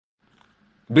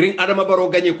Bring Adama Barrow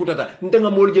gagné kutata ntenga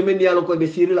mol je men yalo ko be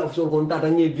siri la ofsol ko tata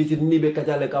ngi visit ni be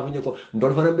kajale ka fanyo ko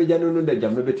ndol fana be janu no de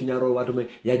jamno be tinyaro watu me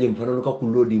ya jem fana ko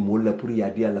kulo di mol la pour ya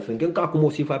di alla fengen ka ko mo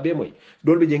sifa be moy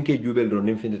dol be jenke jubel do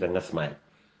nim finita ngasmaay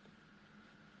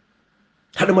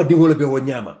hadama di wala be wo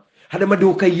nyama hadama di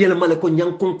ko yela male ko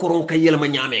nyankon koron ka yela ma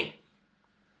nyamen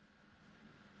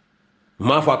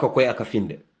ma fa ka koy aka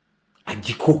finde a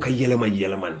jikko ka yela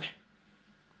man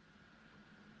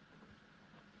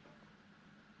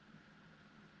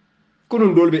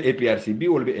kunun dolbe APRC bi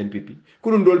wolbe NPP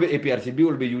kunun dolbe APRC bi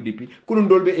wolbe UDP kunun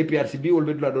dolbe APRC bi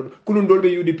wolbe Duladodo kunun dolbe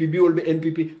UDP bi wolbe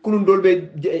NPP kunun dolbe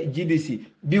GDC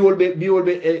bi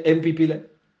wolbe NPP la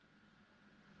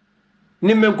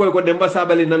nimmen koy ko demba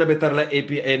sabali nana be tarla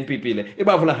NPP la e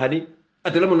ba fula hani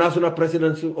atela mo national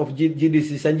president of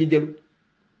GDC sanji dem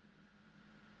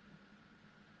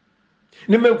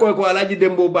nimmen koy ko alaji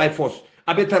dembo by force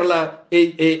abe tarla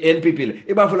NPP la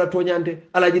e ba fula toñante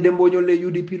alaji dembo nyolle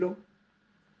UDP lo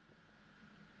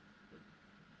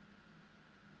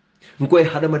nkoy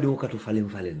hadama de wakatu falen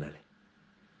nale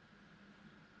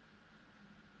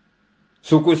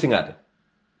suku singata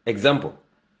example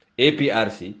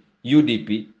APRC UDP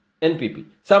NPP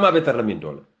sama betar la min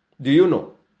dola do you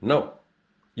know no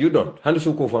you don't handu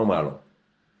suku formalo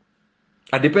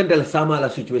a depende la sama la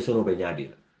situation o be nyaadi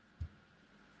la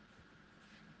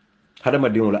hadama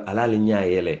de wala ala le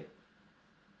nyaayele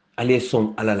ale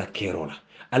son ala la kerola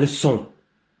ale son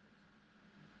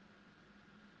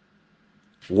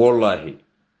wallahi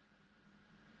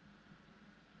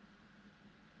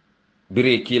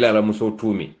bire kila la muso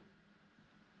tumi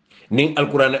nin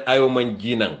alquran ayo man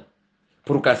jinan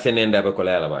pour ka senenda be ko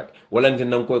la yalla baake wala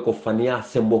nan koy ko faniya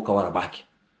sembo ka wara baake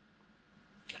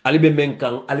alibe men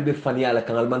kan alibe faniya la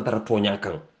kan alman tara tonya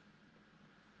kan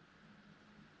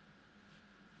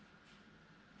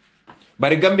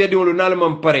bari gambia di wolu nal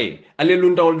man pare ale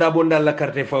luntawol dabo ndal la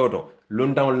carte fayoto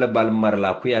luntawol la bal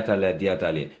marla kuyata la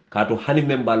diata le kato hani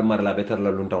men bal marla betar la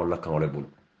luntawol la kan wala bul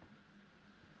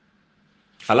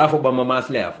ala fo ba mama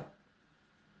asle afo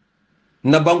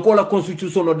na banko la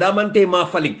constitution no damante ma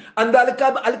faling andal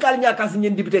ka alkal nya kas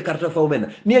nyen député carte faw men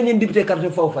ni nyen député carte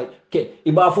faw fay ke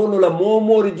iba fo no la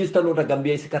momo register no ta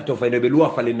gambia ci carte fay no be loi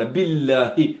falina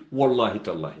billahi wallahi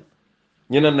tallahi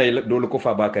ñenan nay do ko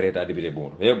fa bakare ta député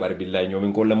bon e bar billahi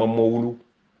ñomin ko la mam mo wulu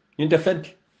ñinte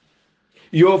fenti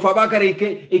yo fa bakare ke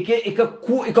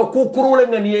ku kurule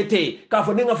ngani ete ka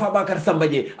fo ninga fa bakar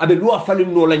sambaje abe loi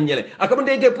falin no la ñele akam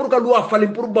ndeyte pour ka loi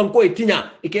falin pour banko e tinya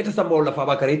e keta samba wala fa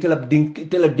bakare te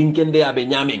la dinkende abe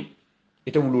ñamen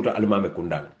ete wuluta almame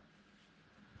kundal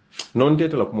non te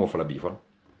la ko mo fala bi fa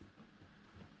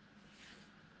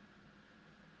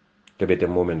tebete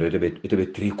momento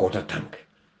tebe tricota tank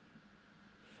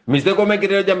miste ko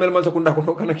mekete jamel man sakunda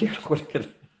ko kana ki ko kel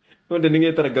non de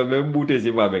ngi tara gambe mbute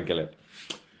ci ma ben kele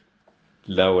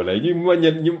la wala ñi mo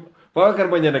ñen ñi fa kar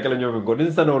ma ñene kala ñomi ko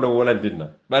din sano no wala dinna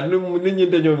ba ni ñi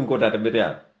de ñomi ko tata bete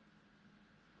ya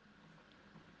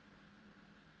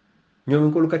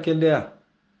ñomi ko lu ka kende ya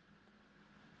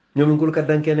ñomi ko lu ka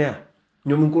dankene ya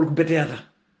ñomi ko lu bete ya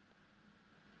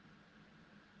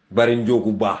bari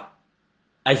njogu ba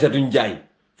Aïssatou Ndiaye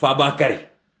fa ba kare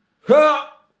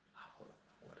ha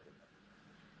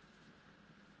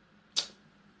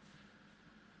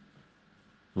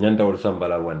ñantawol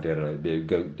sambala wanter be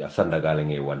sandagale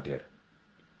ngay wanter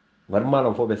war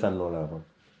malam fo be sanno la fa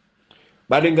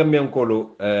bade ngam men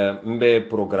kolo mbe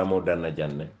programme o danna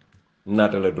janne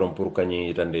natale drom pour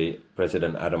kany tande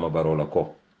president Adama Barrow la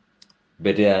ko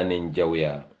bete anen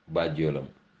jawya ba jolam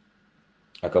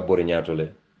aka bori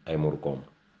ñatole ay murkom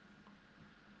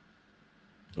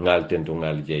ngal tentu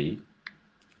ngal jeyi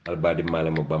al badi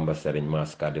malamo bamba serigne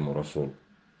maska de mo rasul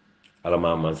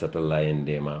alama man satalla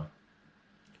endema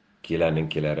kila nin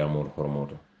kila ramur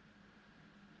hormoto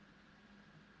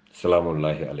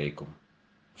salamullahi alaikum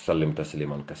sallim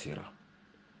tasliman kasira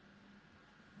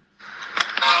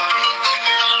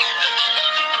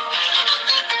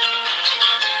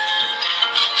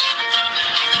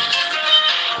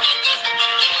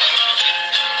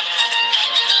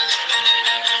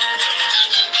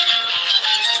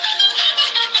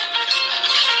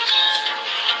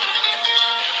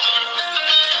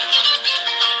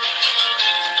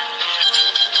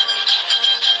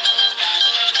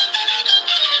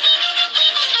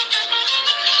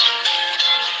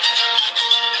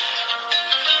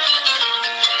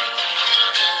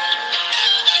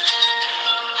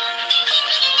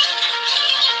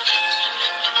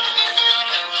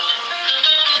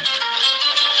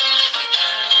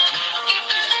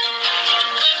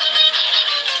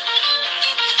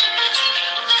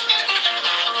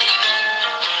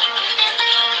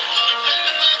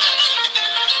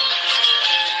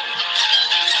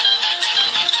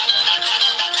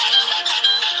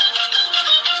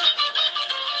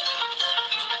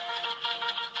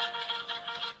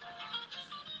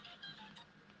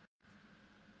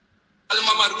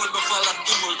Al-mamar mo ba fala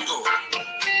tingol to.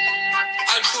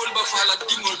 Al-dol ba fala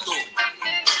tingol to.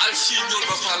 Al-sinyor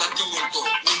ba fala tingol to.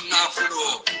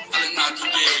 Nafulo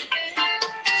al-natije.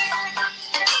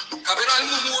 Kabiral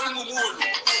mumul.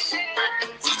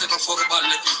 Ulite ka forbal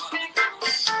leki.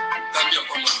 Gambia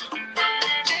ko ma.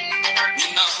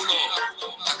 Nafulo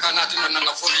akanati na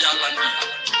nga for yalla ni.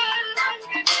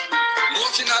 Mo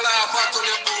finala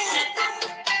fatole ko.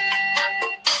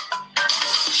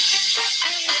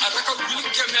 Ataka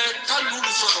bilike me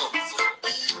kalulu soro.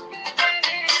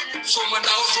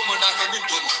 Somanda ka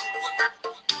minton.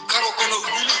 Karo kono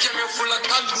bilike me fula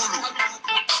kalulu.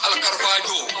 Al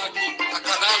karbajo.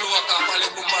 Akanalo akapale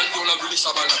kumbal dola bili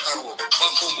sabala karo.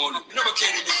 Banko molu. Ina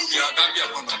bakeri ni dunia Gambia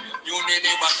kono. Yo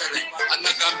nene batale.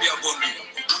 Anna Gambia bondi.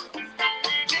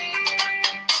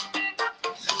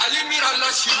 Alimir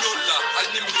Allah sinyolla.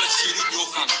 Alimir la siri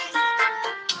yokan.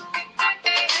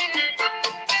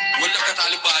 Wala ka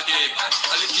talibade.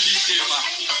 Alikilitema.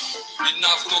 Minna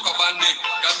fulo kabane.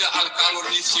 Gambia alkalo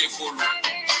ni sefolo.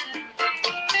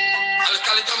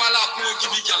 Alkali jamala kulo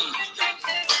jibijang.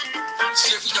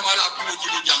 Sefu jamala kulo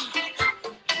jibijang.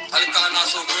 Alkana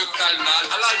so wekal na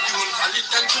alal diwol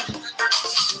alitantu.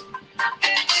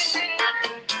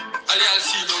 Ali al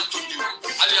sinol tundi.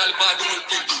 Ali al badul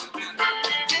tundi.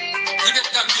 Ibe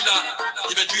Gambila,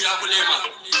 ibe duya bulema.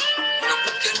 Na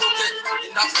bukendo ke,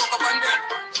 ina fulo kabane.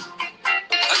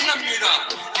 Alina mira.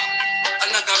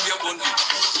 Alina Gambia bondi.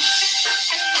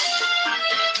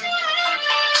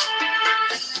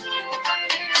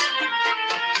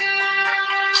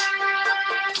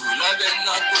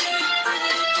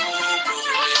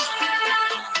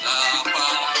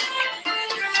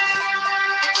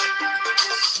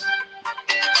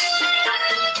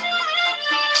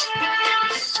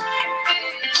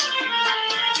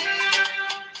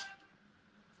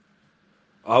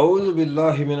 أعوذ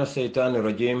بالله من الشيطان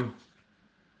الرجيم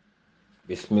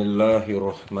بسم الله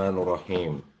الرحمن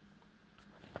الرحيم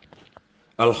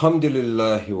الحمد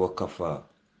لله وكفى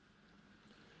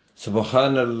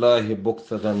سبحان الله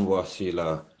بكرة وأصيلا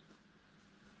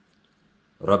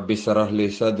رب اشرح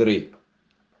لي صدري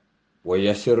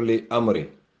ويسر لي أمري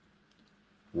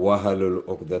واحلل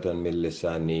عقدة من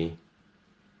لساني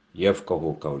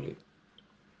يفقهوا قولي.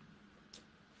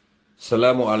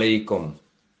 السلام عليكم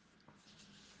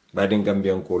badin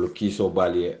gambian ko kiso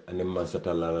bali anim man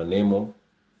satalla nemo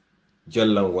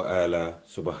jallan wa ala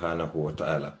subhanahu wa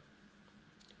ta'ala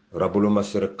rabbul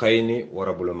masriqaini wa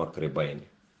rabbul maghribaini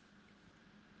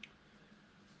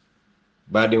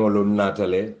badin wolo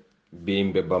natale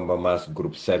bimbe bamba mas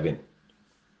group 7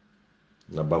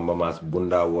 na bamba mas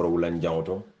bunda woro wulan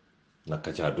jawto na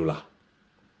kacha dula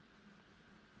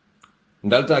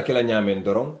ndalta kila nyamen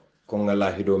doron ko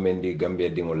ngala hido mendi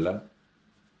gambia dingol la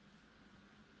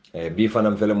bi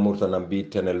fanam fele murtanam bi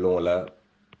tenelon la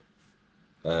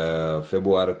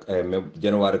february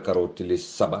january karotili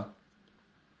saba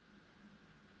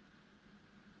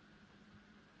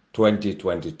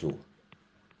 2022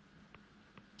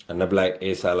 anablay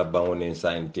esa la bangonen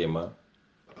sain tema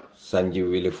sanji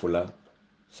wili fula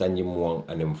sanji muang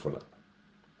anem fula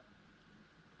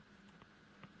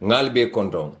ngalbe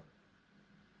konton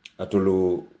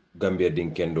atulu gambia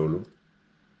din kendolu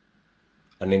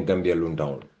anen gambia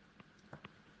lundawol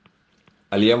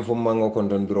aliyam fu mango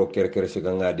konton duro kerker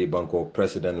siganga di banko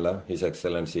president la his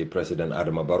excellency president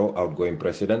Adama Barrow outgoing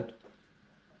president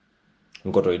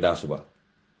ngoto ida suba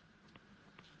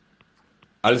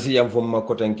alsi yam fu ma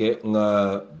kotenke nga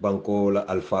banko la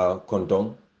alpha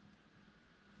konton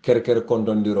kerker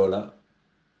konton diro la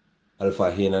alpha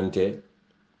hinante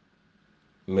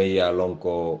me ya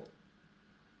lonko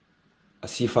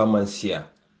asifa mansia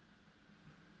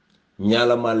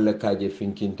nyala malle kaje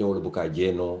finkinte wala buka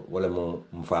jeno wala mo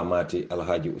mfamati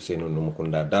alhaji Usainu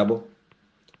Numukunda Dabo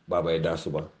baba ida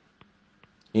suba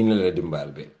inele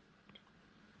dimbalbe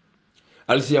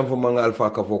alsiyam fo manga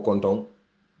alfa ka fo konton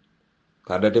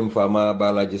kadatem fama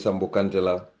balaji Sambu Kante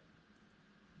la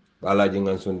balaji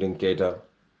Ngansundin Keita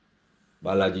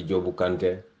balaji Jobu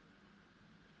Kante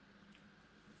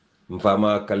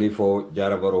mfama Kalifo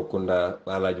Jarabaro Kunda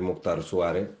balaji Muktar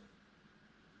Suare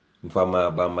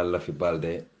mfama Bamal Lafi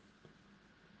Balde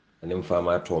ani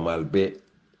mfama Tomal Be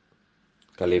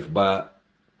Kalif Ba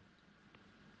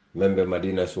membe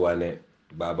Madina Suwane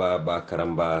baba ba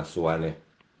Karamba Suwane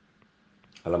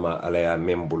alama alaya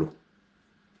membulu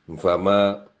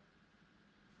mfama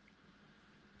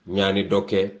nyani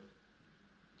doke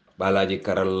balaji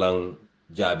Karallang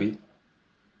Jabi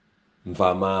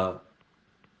mfama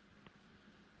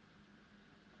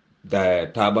da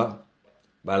Taba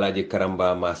balaji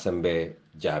Karamba Masembe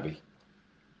Jabi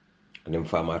ani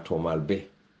mfama Tomal Be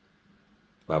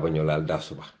baba ñolal da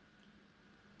suba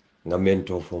nga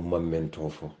mento fo mam mento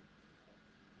fo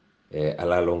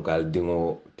ala lonkal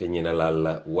dingo te ñina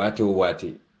lalla wati o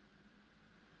wati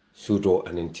suto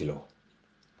anin tilo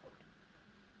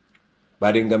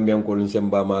bari gambiyankol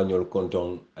sembama ñol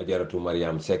konton ajaratu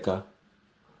mariam seka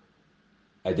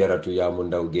ajaratu yamu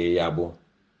ndawge yabo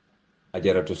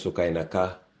ajaratu sukayna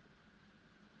ka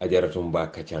ajaratu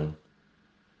mba kacan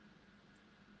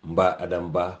mba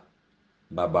adam ba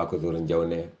mba ko zorin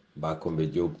jawne mba kombe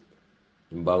job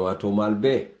mba ma to mal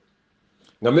be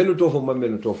ngamelu to fo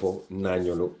mamelu to fo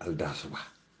nañolu aldasuba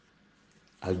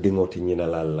aldingoti ñina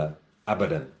lalla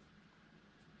abadan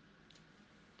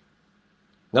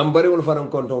ngam bari wol fanan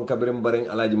konton kabrim bari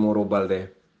alaji moro balde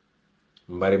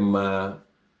bari ma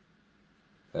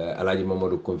alaji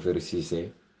mamadou konferi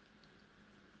cissé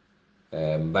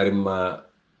bari ma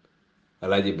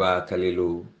alaji ba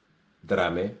kalilu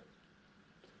drame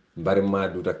bari ma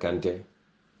duta kante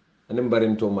anin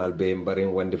barin to mal be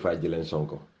barin wandi fajilen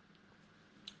sonko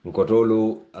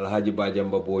nkotolu alhaji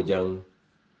bajamba bojang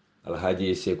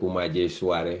alhaji seku maje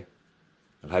suare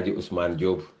alhaji usman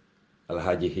job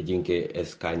alhaji hijinke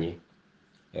eskani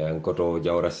nkoto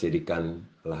jawra sedikan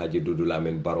alhaji dudu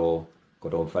lamin baro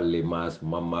koto falli mas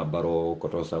mamma baro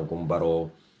koto sankum baro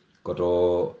koto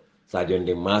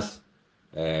sajonde mas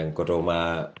koto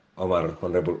ma omar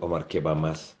honorable omar keba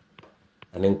mas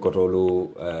anen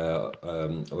kotolu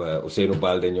Ousseynou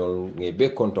Balde ñol ngi be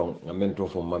konton ngamen to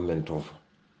fo mammen to fo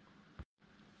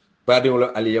badi wala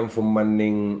aliyam fo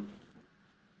manning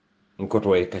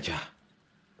nkoto e kacha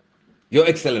your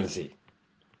excellency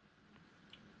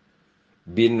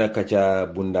binna kacha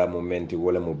bunda momenti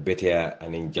wala mo betea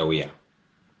anen jawya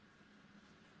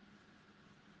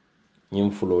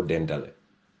ñim fulo dentale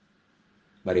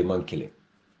bari mankile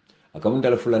akam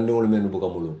dal fulande wala men buga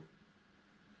mulum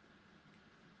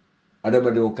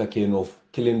adama de ka keno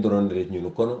kilin dorondre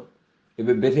ñunu kono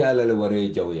ebe bete ala le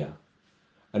ware jawya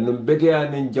anum bete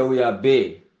anen jawya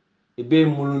be ebe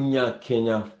mulun nya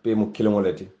kenya be mu kilin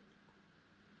walati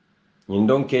ñin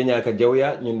don kenya ka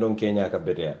jawya ñin don kenya ka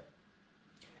bete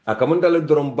akamun dal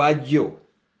dorom bajio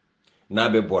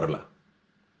nabe borla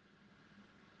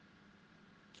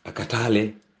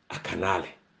akatale akanale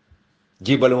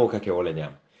jibal mo kake wala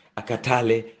nyam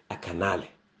akatale akanale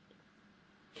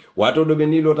wato do be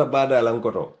ni lota bada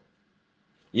lankoto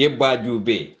ye baju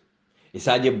be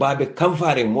isaje babe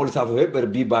kamfare mol safo heber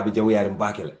bi babe jawyare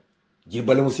mbakela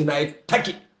jibal mo sinay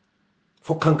taki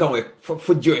fo kankan e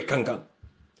fo joy kankan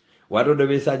wato do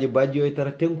be isaje baju e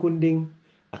tara tenkunding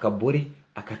aka bori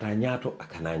akata nyato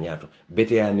akana nyato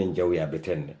bete yanen jawya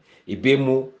betenne ibe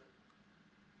mu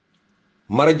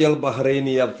marjal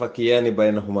bahrayni yalfakiyani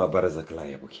baynahuma barzak la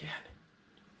yabkiyani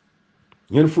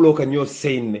ñun fulo ka ñoo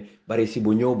seyne bare si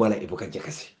bo ñoo bala e buka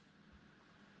jakasi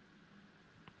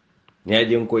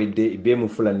ñaajen koy de be mu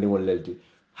fulandi won lelti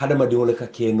hadama di wala ka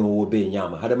keno wo be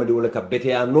ñaama hadama di wala ka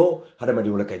beteya no hadama di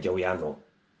wala ka jawya no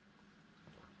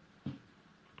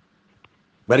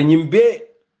bare ñim be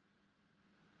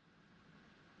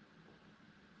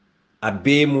a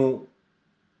be mu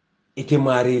ite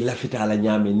mari lafitala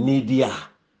ñaame ni diya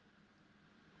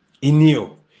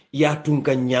iniyo ya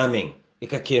tunka ñaamen e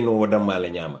ka keno woda mala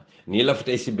ñaama ni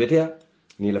lafita si beteya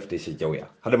ni lafita si jawya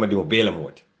hadama di mo bela mo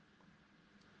wote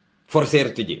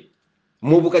forcer tije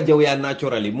mo buka jawya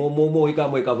naturally mo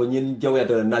ka fo ñen jawya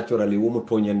ta naturally wo mo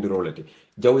toñandirolete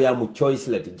jawya mu choice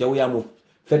lete jawya mu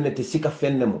fennete sika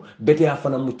fennemo beteya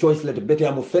fana mu choice lete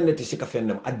beteya mu fennete sika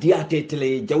fennemo adiyate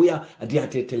tele jawya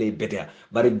adiyate tele beteya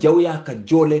bare jawya ka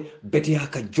jole beteya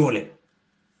ka jole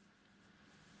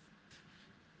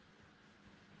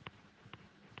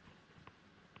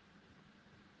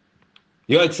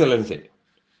your excellency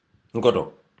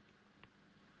ngoto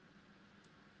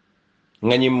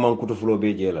ngani mankuto fulo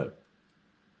be jela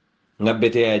nga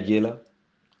beteya jela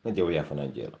nga jawya fana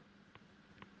jela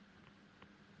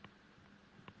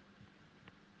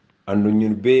andu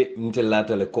ñun be nte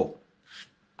latale ko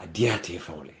adiyate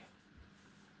fawle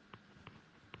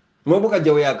mo buka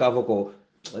jawya ka fo ko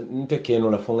nte keno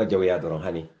la fonga jawya doron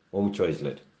hani o mu choice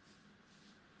let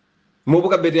mo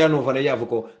buka beteya no fana ya fo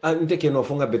ko nte keno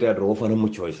fonga beteya doron o fana mu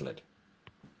choice let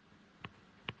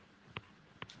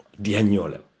diya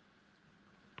ñole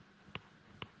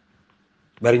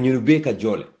bari ñun be ka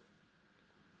jole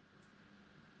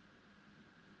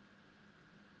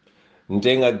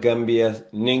ntenga Gambia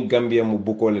nin Gambia mu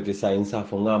bukole te sa insa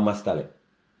fo nga mastale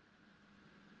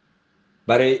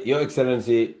bare your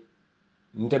excellency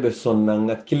ntebe sonna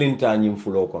nga kilinta ñim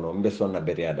fulo kono mbe sonna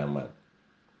bete adamal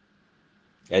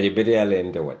yaji bete ale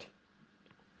nte wati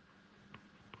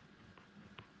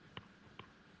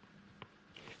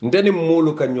nteni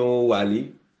mulu ka ñoo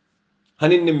wali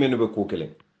hanin ni menu be ku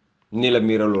kelen ni la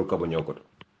mira lol ka bo ñokoto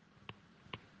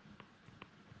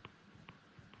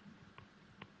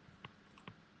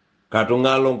kato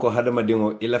ngalon ko hadama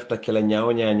dingo ilafta kala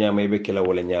nyaawo nyaama be kala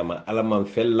wala nyaama ala man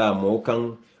fella mo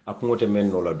kan akungote men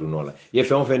no la dunola ye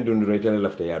fen fen dunduro tele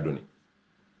lafta ya duni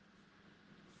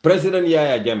president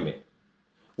Yaya Jammeh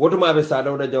wotuma be sa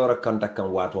dawda jawra kanta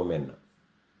kan wato men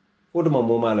wotuma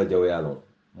mo mala jaw yalo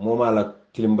mo mala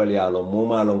tilimbal yalo mo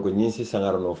mala ko nyinsi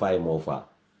sangaro no fay mo fa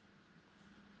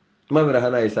mamira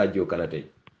hana isa jo kanate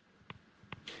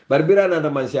barbira na da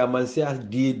mansia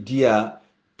dia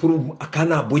pour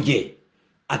akana boje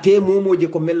ate momoje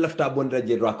ko mel lafta bonde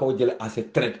je do akaw jele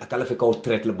ase traite akala fe kaw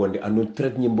traite le bonde anu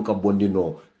traite nyimbu ka bonde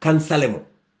no kan salemo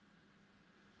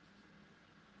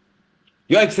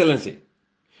your excellency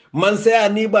man saya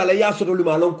ni bala ya soto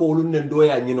luma lon ko lun nen do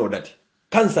ya nyino dati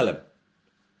kan salem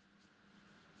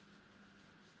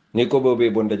ni ko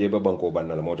bobe bonde je ba banko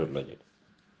banal moto la je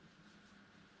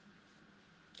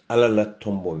ala la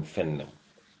tombon fennem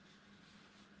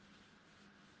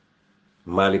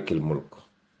malikil mulk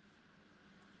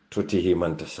tutihi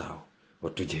man tasaw wa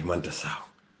tujihi man tasaw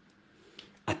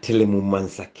atele mu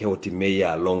mansa kewti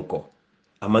meya lonko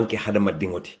amanke hadama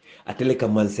dingoti atele ka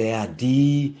mansa ya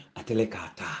di atele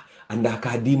ka ta anda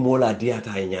ka di mola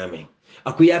diata e nyame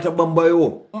akuyata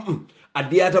bambayo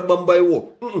adiyata bambayo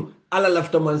ala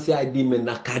lafta mansa ya di men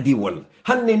nakadi wal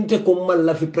hanninte ko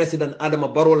malla fi president adama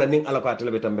barola nin ala ko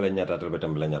atele betambela nyata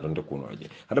nte kuno aje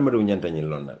hadama do nyanta nyin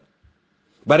lonnal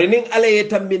bari nin ala ye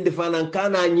tambinde fanan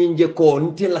kana nyinje ko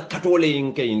nti la katole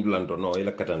yinke indulanto no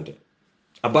ila katante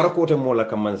a barakote mo la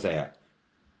kaman saya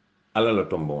ala la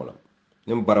tombo la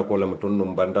nim barako la ton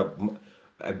num banda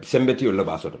sembetiyo la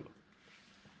basoto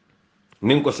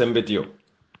nin ko sembetiyo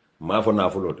ma fo na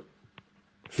fulo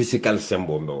physical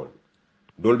sembo mbewol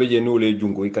dolbe je nule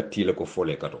jungo ikatile ko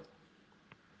fole kato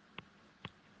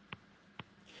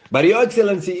bari yo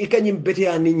excellency ikanyim beti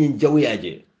ani nyin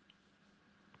jawyaje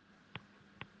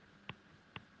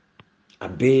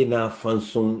abena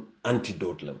fansun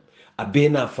antidote lam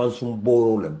abena fansun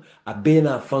boro lam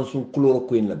abena fansun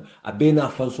chloroquine lam abena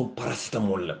fansun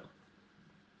paracetamol lam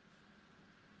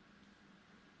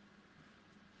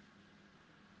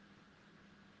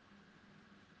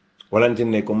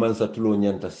walantine ko mansa tulo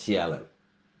nyanta siala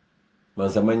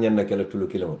mansa manyanda kala tulo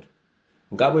kilometer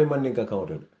ngabo man ninka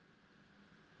kawto.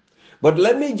 But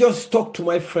let me just talk to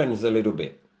my friends a little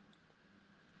bit.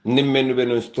 Nimmen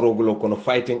been struggle kono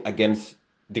fighting against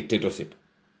dictatorship.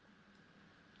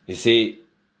 You see,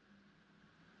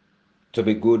 to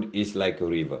be good is like a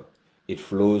river. It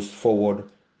flows forward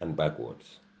and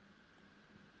backwards.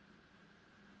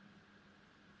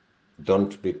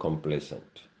 Don't be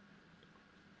complacent.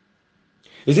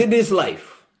 You see, this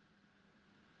life,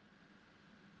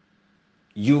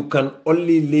 you can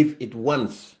only live it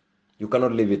once. You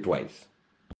cannot live it twice.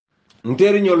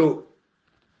 Nteri nyolo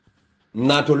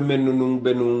natol menu nung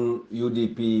benu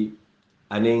UDP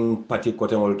aning parti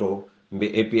kote molto mbe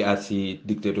APRC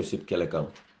dictatorship kele kam.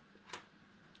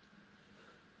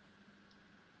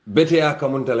 Bete ya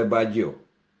kamuntale bajio.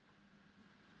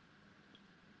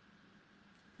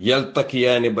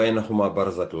 Yaltakiyani bainahuma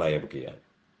barzak la yabkiyani.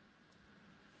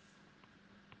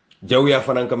 Jawya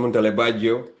fanan kamuntale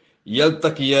bajio.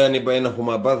 Yaltakiyani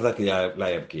bainahuma barzak la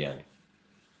yabkiyani.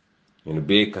 Yunu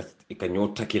be ka nyo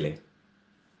takile.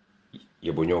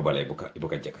 Yebo nyo bala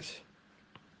ibuka jakasi.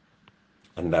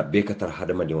 Anda be ka tar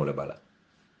hadama di ngole bala.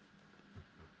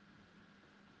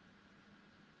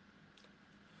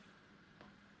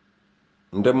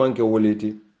 Nde manke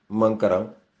woliti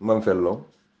mankaram manfello.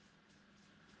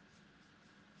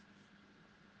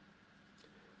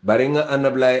 Baringa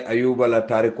anablay ayuba la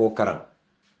tariko karam.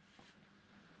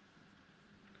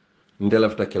 Nde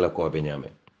lafta kila ko be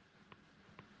nyame.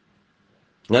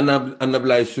 Ngana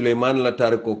anablay Suleiman la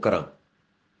tariko karam.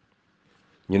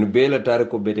 Ñun be la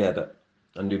tariko beteata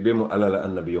andi be mo alala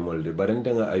annabi yomolde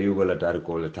barinte nga ayuba la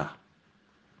tariko le ta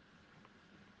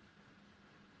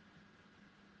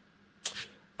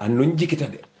annu njikita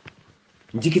de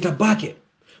njikita baake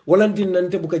walanti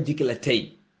nante buka jikila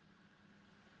tay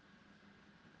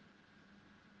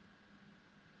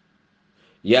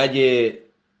yaaje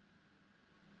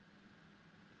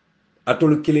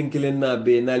atolu kilin na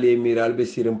be nali miral be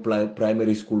sirim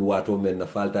primary school wato men na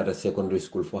faltata secondary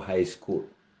school for high school.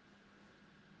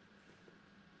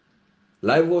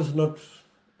 Life was not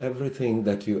everything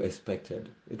that you expected.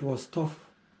 It was tough.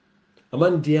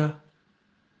 Aman dia.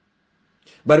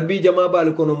 Barbi jama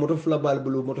bal kono moto fla bal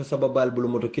bulu, moto saba bal bulu,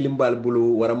 moto kilim bal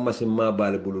bulu, waram masimma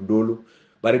bal bulu dolu.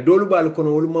 Bari dolu bal kono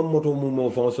wolu mam moto mu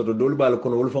mo fon soto dolu bal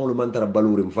kono wolu fon lu mantara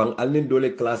balurim fang alnin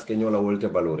dole class ke nyola wolte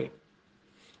balure.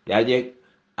 Yaje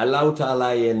Allah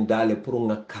ta'ala yen dale pour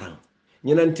nga karang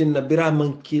ñinantinna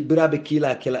birabe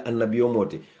kila kila annabiyo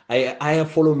moti ay aya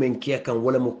follow men kiya kan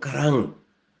wala mu karang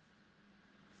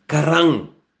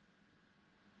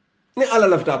ni ala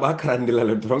lafta ba karandi la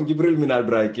dron jibril minal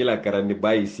bra kila karandi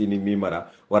bayi sini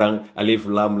mimara warang alif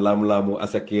lam lam lamu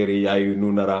asakeri yayu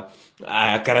nunara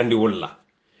aya karandi wala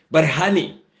bar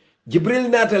hani jibril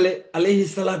natale alayhi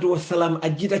salatu wassalam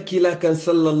ajita kila kan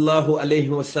sallallahu alayhi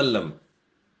wasallam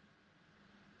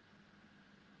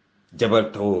jabal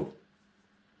tawur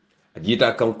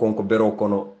ajita kan konko bero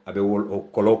kono abe wol o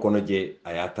kolo kono je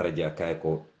aya taraja kay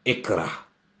ko ikra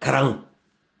karang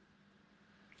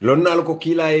lonnal ko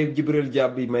kila e jibril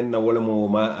jabbi menna wala mo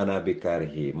ma ana be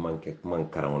karhi man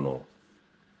karangno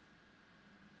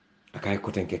akay ko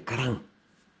tenke karang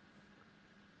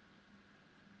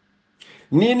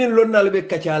nini lonnal be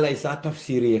kacala sa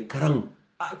tafsiri karang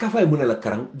ka fay munela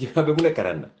karang jihabe munela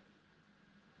karanda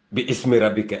bi ismi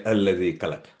rabbika alladhi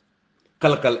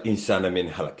khalaqal insana min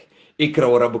halak ikra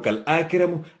wa rabbukal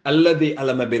akram alladhi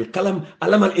alama bil qalam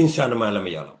alama al insana ma lam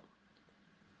ya'lam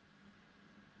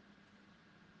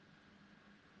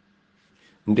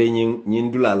nde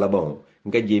ñin dula labon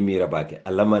nga jemira bake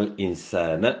alamal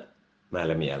insana ma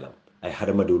lam ya'lam ay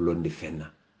hadamadu londi fenna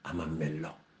ama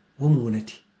mello wo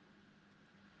munati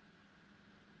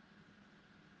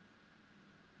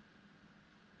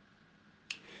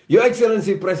Your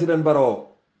Excellency President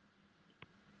Barrow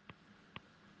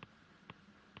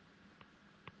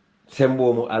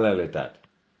sembo mu alale tat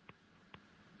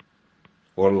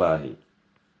wallahi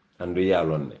andu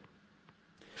yalonne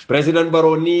President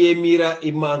Barrow ni ye mira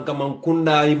iman kaman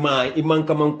kunda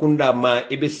ma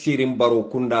ibe siring Barrow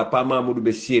kunda pa Mamudu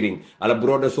be siring ala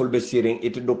broda sol be siring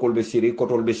ite dokol be siring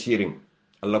kotol be siring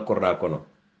alla korra kono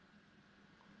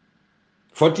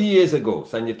 40 years ago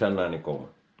sanji tanani koma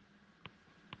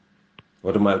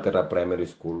what Malkata primary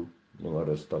school you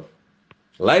other stuff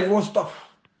life was tough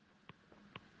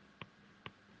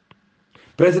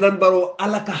President Barrow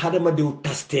alaka hadama diu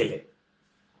tastele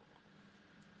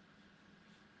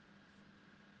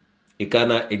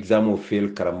ikana examo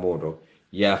fail karamodo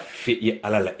ya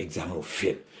alala examo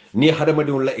fail ni hadama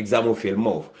diu la examo fail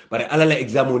move but alala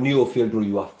examo ni o fail do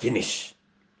you are finished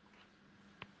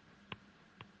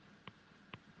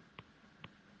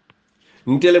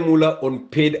ntele mula on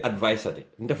paid advisor de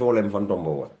ndefa wala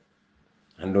mfantombo wa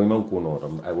ando man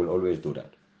kuno I will always do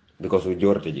that because we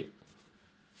jorte je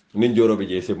nin jorobe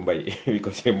je se mbay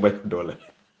because se mbay dola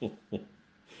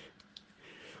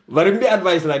varimbi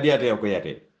advice la diate ko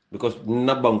yate because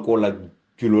na banko la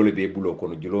julole be bulo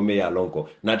kono julome ya lonko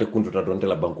nate kuntuta donte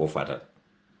la banko fata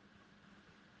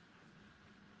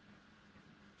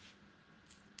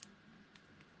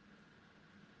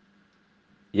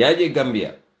yaje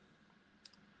Gambia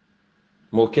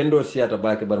mo kendo siata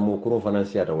bake bar mo kuro fanan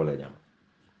siata wala nyam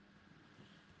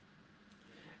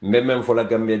même fo la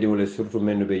Gambia di wala surtout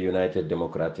men be United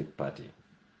Democratic Party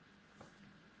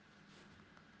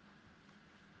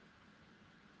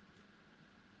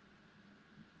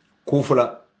kufula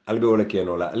albe wala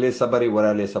keno la ale sabari wala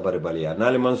ale sabari baliya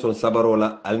nale man son sabaro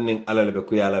la alnin alal be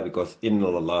kuyala because inna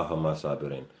allaha ma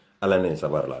sabirin alanin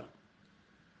sabar la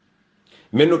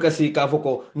menno kasi ka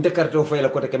foko ndekarte o fayla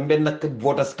ko te kambe nak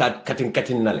votas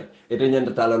katin nale ete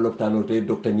nyanda tala loptano te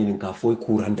docteur nyinin ka foy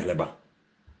courantele ba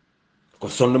ko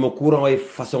sonno courant way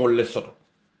façon le soto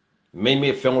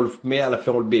me fengol me ala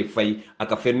fengol be fay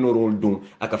aka fennorol dum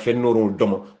aka fennorol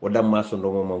domo o damma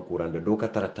sondo mo man courante do ka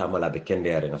tara tamala be kende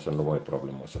yare na sondo mo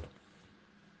problème o soto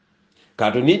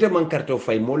kato nite man carte o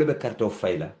fay mole be carte o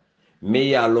fay la me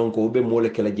ya lonko be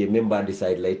mole kala je memba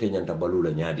decide la ite nyanta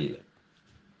balula nyaadi la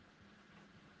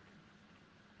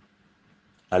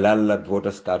alalla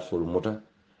voters card sol muta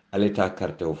aleta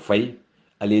carte o fay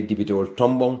ale député ol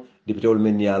tombon député ol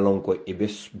men ya lonko e be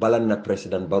balanna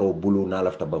président Barrow bulu na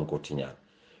lafta banko tiñal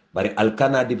bari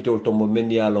alkana député ol tombo men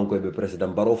ya lonko e be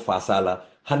président Barrow fasala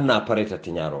hanna pareta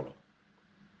tiñarolo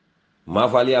ma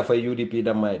fali ya fay UDP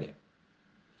damayde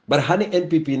bar hani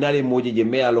NPP nale moji je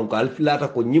me ya lonko alfilata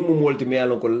ko nyimmu molti me ya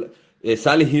lonko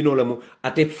salihino lamu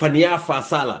ate fania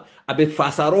fasala abe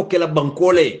fasaro kala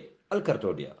bankole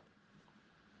alkarto dia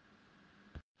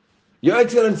Your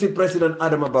Excellency President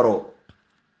Adama Barrow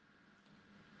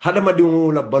hadama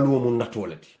diŋo la baluwo mu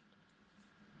natolati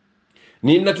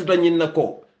ni natuta ñinna ko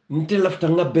nte lafta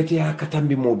nga beteya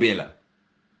katambi mo bela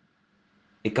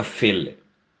e ka felle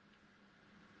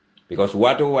because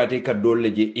wato wati ka dolle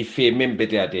je e fe même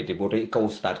beteya tete boto e ka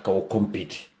start ka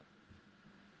compete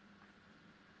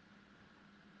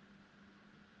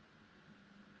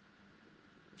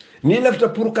ni lafta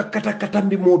pour ka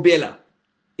katambi mo bela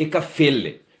e ka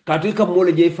felle katu ka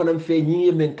mole je fanan fe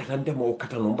ñi men katante mo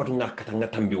katano mbatu nga katanga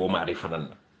tambi o mari fanan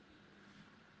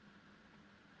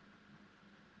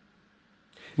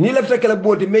ni lafta kala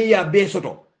boti me ya be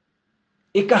soto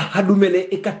ika hadumele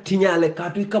ika tinyale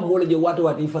katu ika mole je watu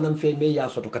wati fanan fe me ya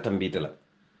soto katambitela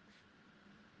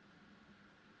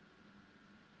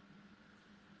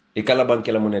ika la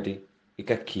bankela muneti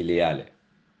ika kiliyale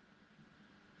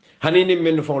hanini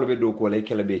men fon be do ko lay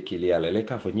kala be kiliyale le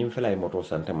ka fo nyim felay moto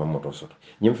sante ma moto soto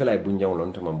nyim felay bunjawlo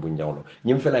nte ma bunjawlo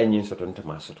nyim felay nyin soto nte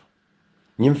ma soto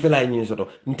nyim felay nyin soto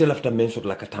nte lafta men soto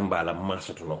la katambala ma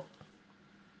soto no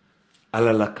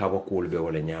ala la kawa ko be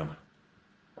wala nyama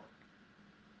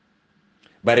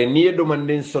bare ni do man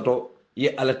den soto ye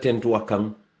ala tentu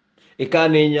wakam e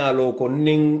kane nyaalo ko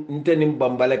nin nte nim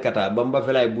bambale kata bamba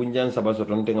felay bunjan saba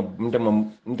soto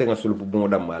nte nga sulupu bungo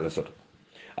dam mala soto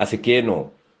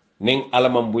asikeno nin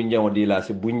alamam bunjan di la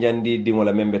si bunjan di dingo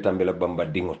la membe tambela bamba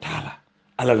dingo tala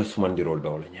ala la sumandirol be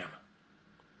wala nyama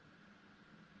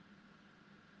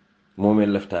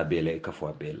momel lafta bele ka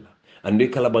fo bella andi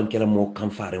kala bankela mo kam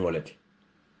faare ngolati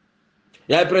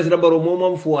ya president baro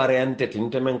momam fuare antete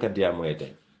ntemen ka diamo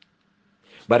ete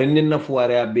bari nin na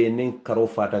fuare abe nin karo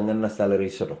fata nganna salary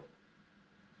soto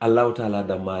allah taala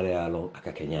da mare alon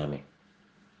aka kenyame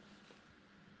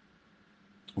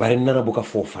bari nana buka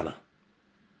fofana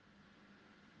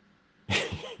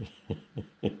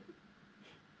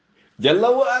jalla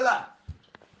wa ala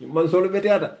man solo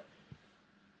betiata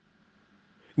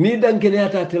ni dankene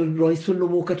ata tel roy sunno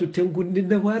mo katu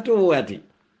tengundinde wato wati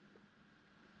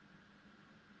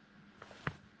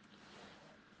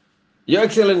Your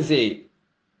Excellency,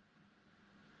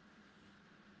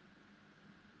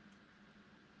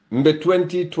 mbe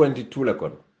 2022 la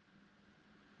kono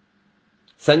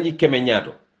sanji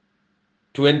kemenyato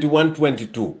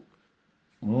 21-22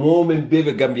 momen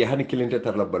bebe Gambia hani kilinte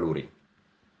tarla baluri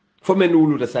fo men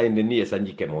wuluta sayinde ni e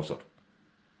sanji kemo soto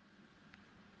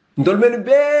ndol men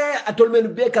be atol men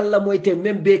be kala moyte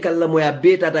men be kala moya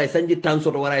beta ta sanji tan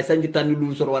soto wara sanji tan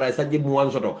lu soto wara sanji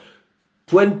muwan soto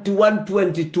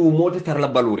 21-22 mote tarla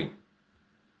baluri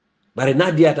bare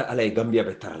na diata alay Gambia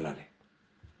be tarla le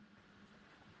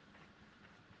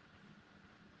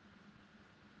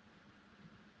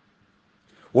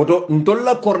woto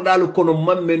ntolla kordalu kono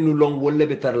mammenu long wolle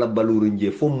be tarla baluri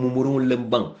nje fo mumurun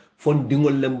lembang fo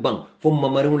dingol lembang fo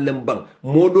mamarun lembang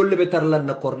modol be tarla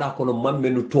na korda kono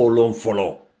mammenu tolon folo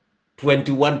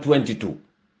 21-22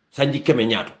 sanji keme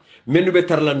nyaato menu be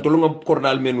tarla ntolunga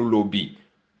kordal menu lobi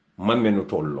mammenu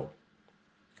tollo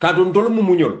kato ntolu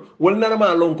mumunyol wol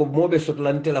narama lon ko mobe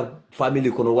sotlante la family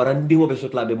kono warandi mobe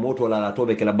sotla be moto la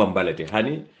tobe kala bambalete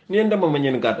hani ni enda mama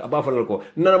nyen gat aba falal ko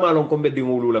narama lon ko beddi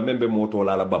ngulu la membe moto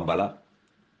la bambala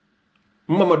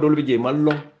mama dolbe je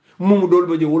mallo mumu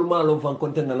dolbe je wol malon fan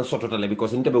konten na sotota le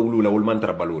because ntabe wulula wol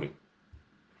mantra baluri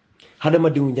hadama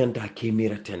diwu nyanta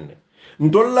kemira tenne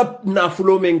ndolla na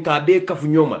fulo men ka be kafu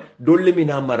nyoma dolle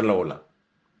mina marla wala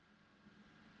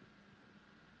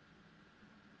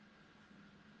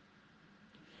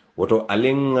woto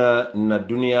alinga na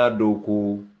dunia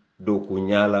doku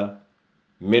nyala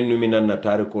mennu minan na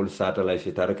tarikol sata la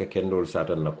si tarika kendol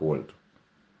sata na kuwolto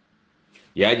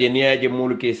yaje ni yaje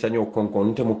mulke sanyo konkon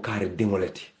nte mu kare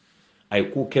dingoleti ay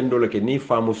ku kendol ke ni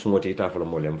famu sungote itafala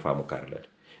molem famu karlet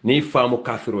ni famu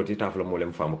kafiroti itafala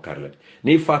molem famu karlet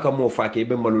ni faka mo fake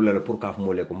be malula pour kaf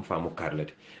mole ko famu karlet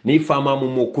ni fama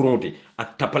mo kuronti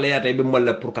ak tapaleyata be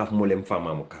malla pour kaf molem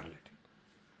fama mo karlet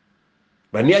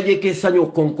ba ni aje ke sanyo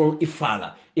konkon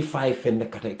ifala ifay fende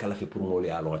kata kala fi pour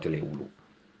mole alo atele wulu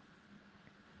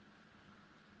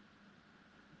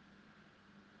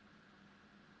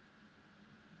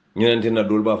ñenantina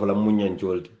dol ba fala munyan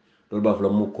jolti dol ba fala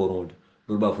mu koronde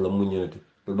dol ba fala munyati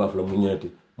dol ba fala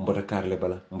munyati mbota karle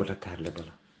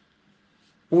bala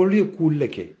wolu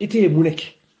kulleke ite muneke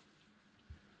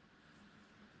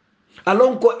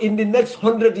alon ko in the next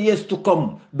 100 years to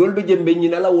come dolbe jembe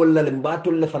nyina la wala le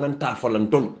mbatol le fananta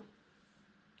falantol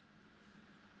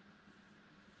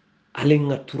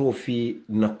alinga trophy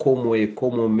na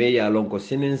komo me ya lon ko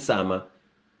sinin sama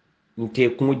nte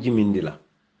ko jimindila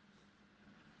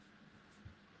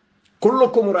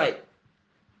kullukum ray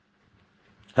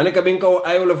hanaka bin kaw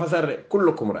ayolo fasarre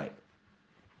kullukum ray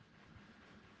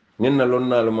nenna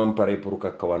lonna lo man pare pour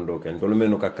ka kawando ken tol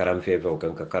menu ka karam feve o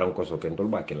ken ka karam ko so ken tol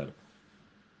bakilal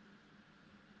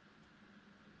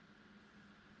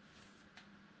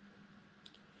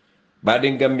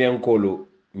badin gambian kolo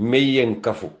meyen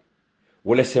kafu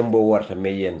wala sembo warta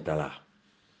meyen tala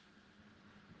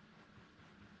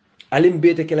alim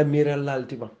bete kala miral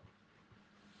laltima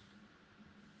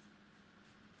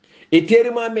e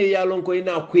terima me yalon ko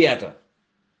ina kuyata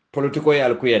politiko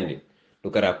yal kuyandi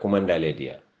dukara kumandale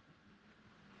dia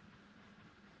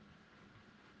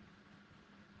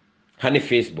hani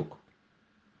Facebook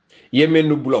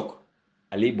yemenu block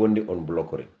ali bondi on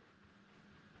blockore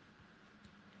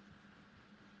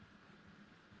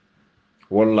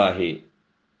wallahi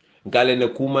ngale ne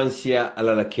kumansiya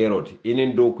alala kerot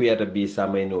inin do kuyata bi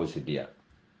samayno osidia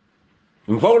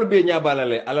mfawlu be nyabala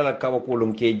le alala kawa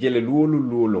kolon ke jele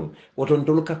lolu woton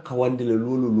tol ka kawandi le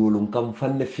lolu kam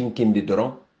fanne finkindi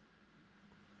doron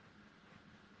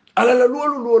alala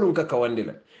lolu ka kawandi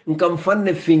la ngam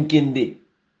fanne finkindi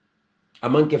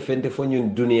amanke fente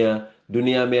fonyon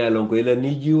dunia me alon ko ila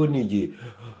niji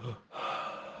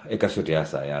e ka soti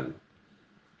asa yalla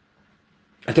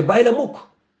ate bayla muk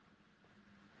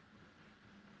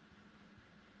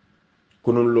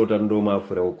kunun lotan do ma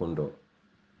frew kondo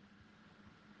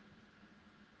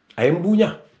ayem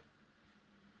bunya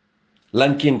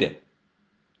lankinde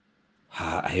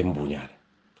ha ayem bunya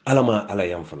alama ala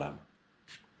yam fulama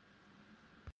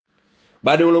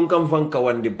bade wolon kam fanka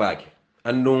wandi baake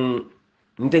andun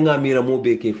ntenga mira mo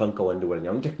be ke fanka wandi wal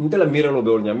nyam ntela mira lo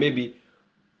be wal nyam maybe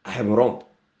I am wrong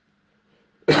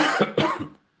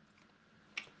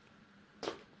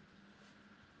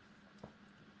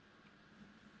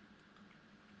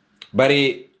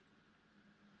bari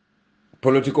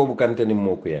politiko bu kanteni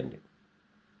mo ko yande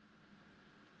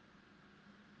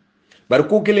bari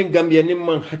ko kelen gambia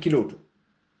nimman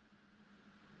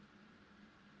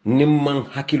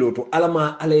hakiloto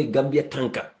alama alay gambia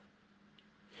tanka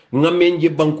ngamenje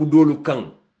banku dolu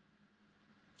kan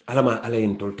alama alay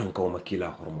tol tanka o makila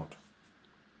hormoto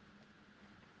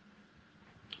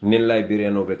nin lay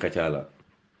bireno be kacala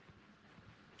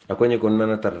akonye kon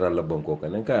nana tarta la banko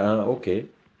kan ka okay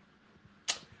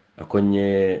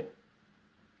akonye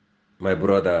my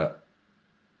brother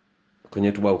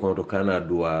konye tuba ko to kana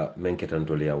duwa menketan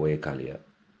ya way kalia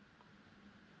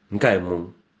nkay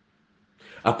mum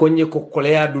akonye ko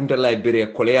koleya dunta lay bire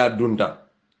koleya dunta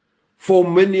fo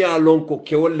men ya lon ko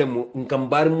kewolle mu nkam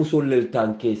bar musolel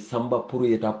tanke samba pour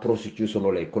yeta prostitution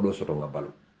olay ko do soto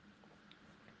ngabalu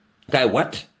kay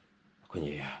what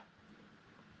akonye ya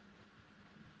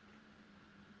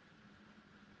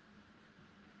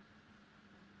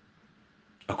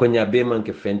akonye be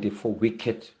manke fenti for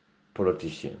wicked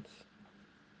politicians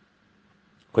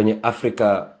konye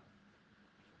Africa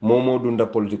momo dunda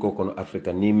politiko kono Africa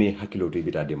ni me hakilo to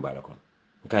bita dimbala kono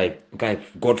kay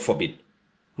god forbid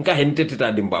nka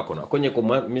hentetita dimba kono konye ko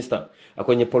mister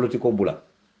akonye politiko bula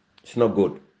it's not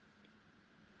good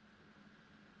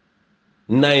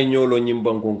nay nyolo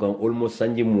nyimbanko kan almost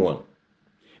sanji muwan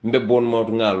mbe bon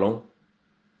mawtu ngalon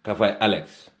ka fay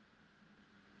Alex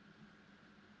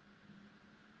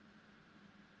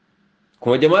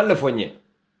ko jamal le fonye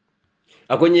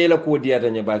akonye la ko diata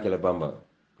nya bakela bamba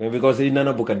because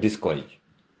inana buka discourage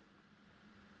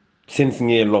since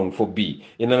nge long for B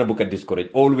inana buka discourage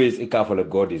always ikafala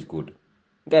God is good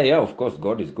yeah of course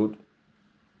God is good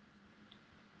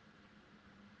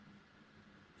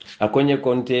akonye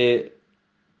konte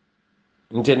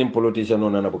nteni politician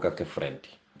onana buka ke friend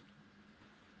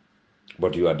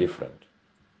but you are different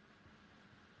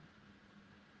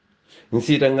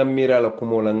nsita ngamira la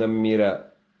kumola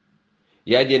ngamira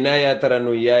yaje na ya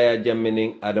tarano yaya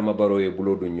jammening adama baro e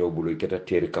bulodu nyobulo keta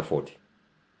teri kafoti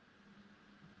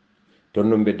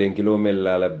tonno be den kilo mel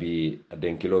lala bi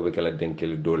den kilo be kala den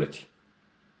kilo dolati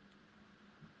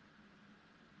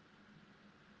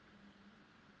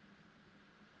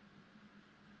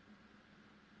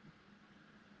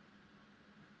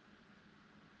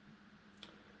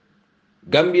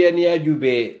Gambia ni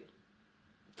ajube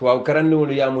to karanni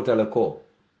wonu yamutala ko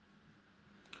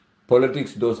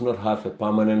politics does not have a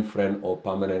permanent friend or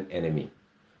permanent enemy.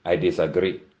 I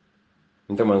disagree.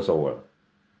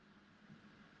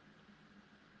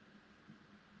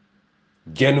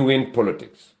 Genuine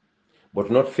politics,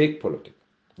 but not fake politics.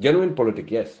 Genuine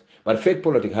politics, yes, but fake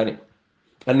politics, honey.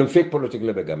 And no fake politics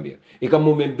lebe Gambia. Ika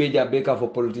moment beja beka for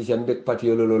politician bek party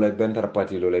lolo like bentar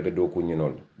party lolo lebe doku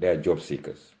nyinon. They are job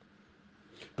seekers.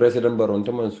 President Baron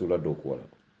Tamansula doku wala.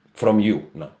 From you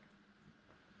now.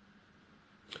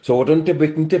 So what nte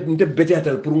beti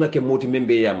atal pour nga ke moti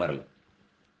membe yamarla.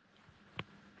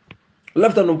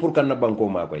 Lafta non pour kanna banko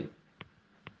ma koy.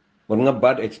 Mon nga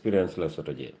bad experience la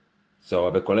soto je. So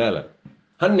abe kolela.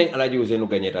 Hanne alaji usenu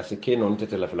ganyeta se ke non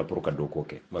tete la fala pour ka doko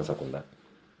ke man sakunda.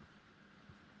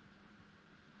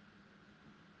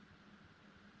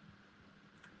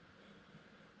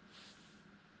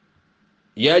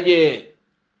 Yaje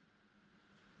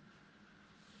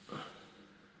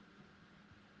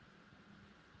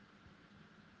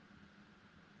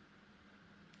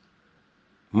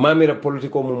mamira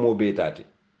politiko mo betati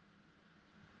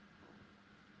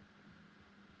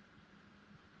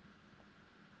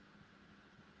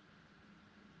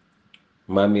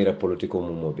mamira politiko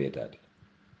mum mo betade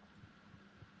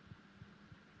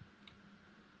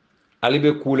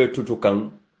alibe kule tutu kan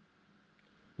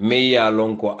me ya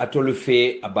lonko atolu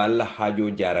fe aballa hajo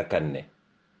jara kanne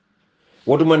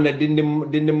wotu man na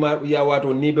dindi ma ya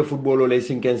wato ni be football lay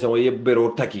sinken o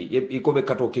yebbero taki ko be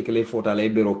kato kikle fota lay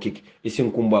bero kik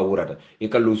isin kumba wurata e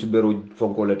kallu su bero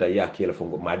fonko leta ya kila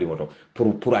fonko madi moto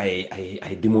pour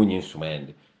ay dimoni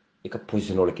sumayande e ka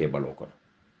position ke baloko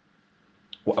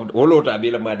wolota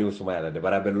be la madi sumayala de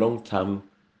barabe long term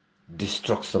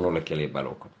destruction ole kele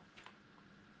baloko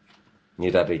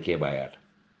ni tata ke bayata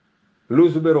lu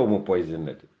su bero mo poison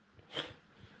nati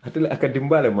atele aka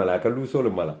dimbale mala aka lu solo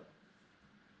mala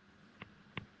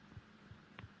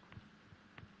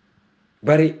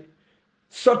bari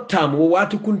sottam wo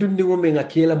watu kuntundiŋo meŋ a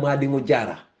kela maadiŋo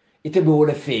jara ite be wo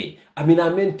le fee amina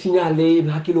meŋ tiña le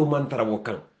hakkilo man tara wo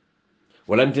kaŋ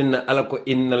walantinna ala ko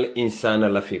innal insana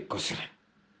lafi kosre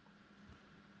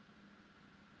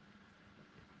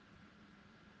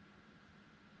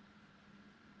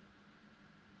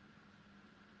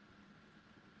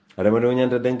adamadiŋo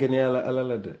ñanta denkeni ala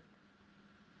la de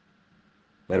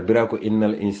bari bira ko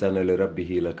innal insana li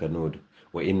rabbihi lakanud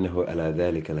wa innahu ala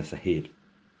dhalika la sahid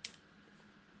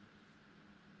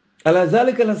ala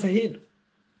dhalika la sahid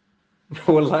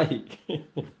wallahi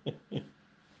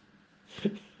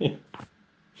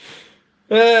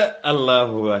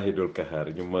allahu wahidul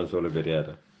kahar ñum man solo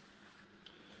beriyata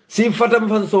si fatam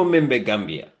fan so membe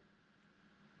gambia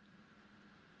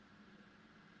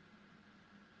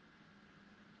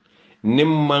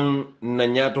nimman na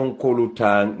ñaton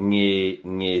koluta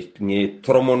nge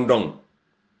tromondong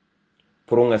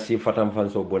pour nga si fatam fan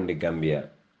so bonde gambia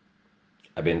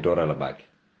aben tora la bake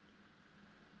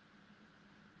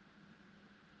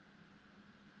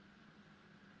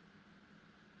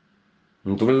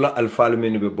ntulla alfal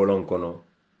men be bolon kono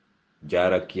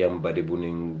jara kiyam bade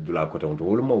bunin dula ko tan to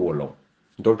wolma wolon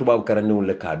to tubab karande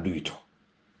wala ka duyto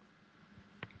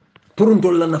pour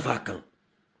ntolla nafa kan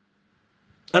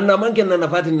anna manke na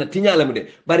nafati na tinyala mide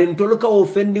bari ntolo ka o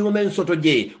fendi men soto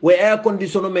je we air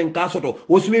condition men ka soto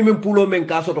o swimming pool men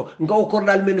ka soto nga o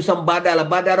kordal men sam badala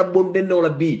badara bonden no la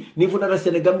bi ni fu dara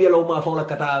Sénégambia la ma fon la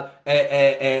kata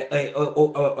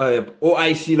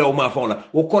OIC la ma fon la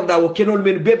o korda o kenol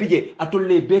men bebije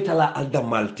atolle betala al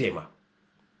damal tema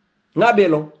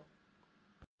ngabelo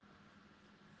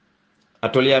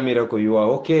atoliya mira ko you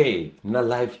are okay na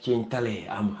life change tale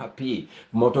I'm happy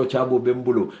moto chabo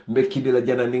bembulu mbe kidila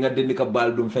jana ninga dendi ka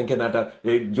baldum fenke nata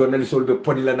journalist be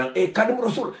podila na kadum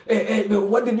rasul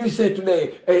what did you say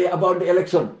today about the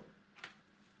election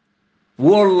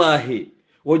wallahi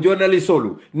wo journalist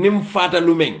solu nim fata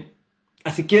lumeng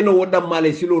asikeno woda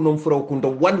male silo non furo kunto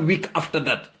 1 week after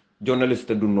that journalist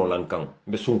du no lankan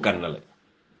be sunkan nale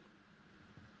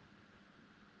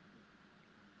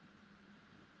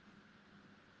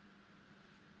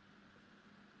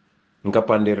nka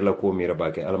pandir la ko mira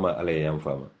bake alma alay yam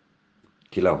fama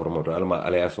kila hormoto alma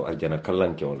alay aso aljana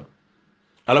kallanke wala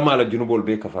alma ala junubol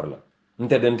be kafarla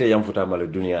nte dente yam futa mala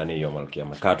dunya ani yomal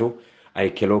kiyama kato ay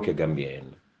kelo ke gambia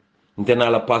en nte na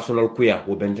la personal kuya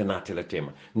wo bente na tele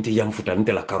tema nte yam futa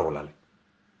nte la karola le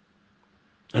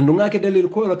andu ngake dalil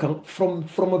ko la kan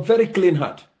from a very clean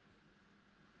heart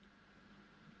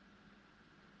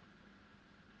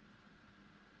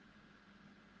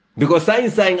because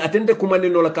saying atende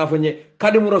kumani no la kafanye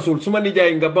kadim rasul sumani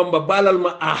jay nga bamba balal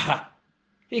ma aha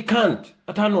he can't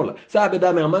atanola sa be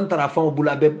dame amantara fa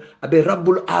bula abe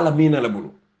rabbul alamin la bulu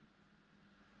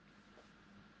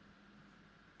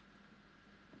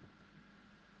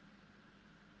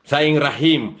saying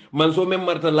rahim man so mem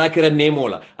marta lakira nemo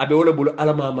la abe wala bulu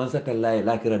alama man sakallahi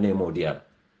lakira nemo dia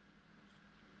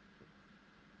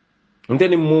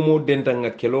ndeni momo denta nga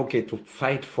keloke to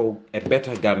fight for a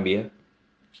better Gambia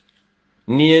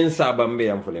nien saba mbe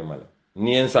yam fule mala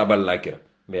nien saba lakira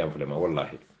mbe yam fule ma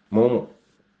wallahi momo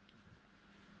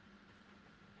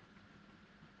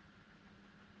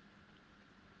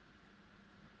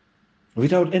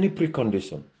without any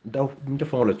precondition daw nte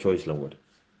fa choice la wota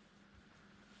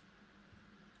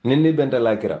ninni benta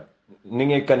lakira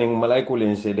ninge kaning malaiko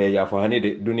len sede ya fa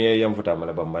hanide duniya yam futa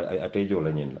mala bamba atay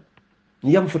jola nyin la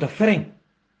yam futa fereng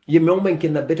ye mew men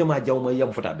ken na betema jawma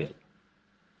yam futa bel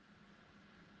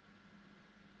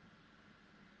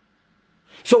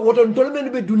so woto ntolmen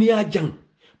be duniya jang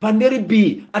panderi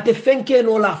bi ate fenke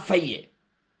no la faye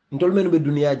ntolmen be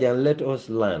duniya jang let us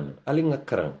learn ali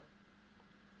ngakran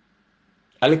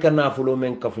ali kana fulo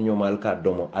men kafu nyoma al ka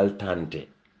domo altante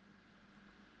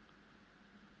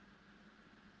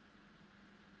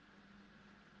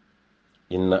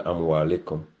inna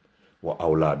amwalikum wa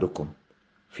auladukum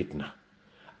fitna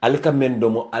alka men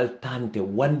domo altante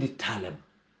wandi talem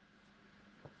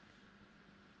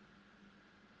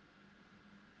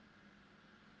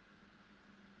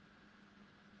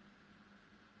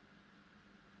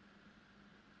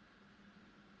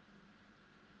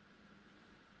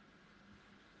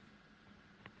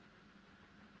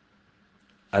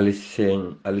aliseng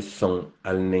alisong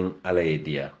alning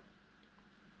alayedia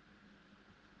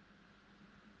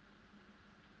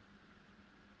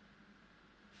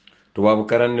tubabu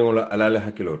karandiŋo la ala le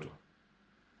hakkiloo to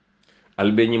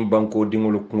albe ñiŋ banko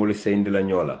diŋolu kuŋolu seyindi la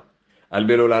ñoo la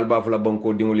albe loolu alba fula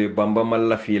banko diŋolu ye bamba mal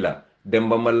la fii la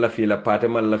demba mal la fii la paate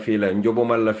mal la fii la njobo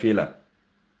mal la fii la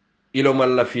ilo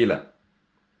mal la fii la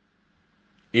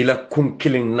ila kuŋ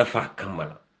kiliŋ nafaa kamma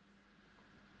la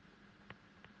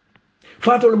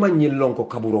faatolu maŋ ñiŋ lon ko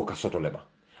kaburoo ka soto le ba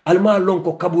alma lon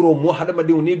ko kaburo mo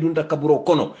hadamadiŋo ni dunta kaburo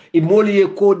kono i moolu ye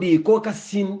koodi ko ka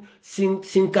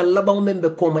sinka labaŋo meŋ be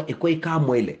kooma i ko i ka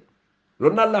moyi le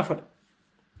lon na alla fata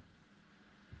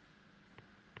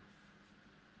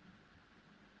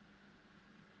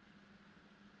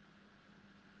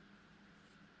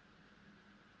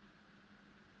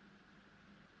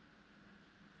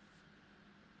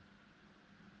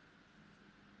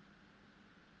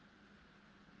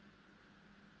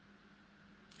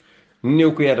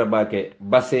niw ku yata baake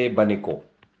base baniko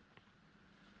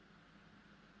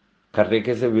karte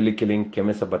kese wili kiliŋ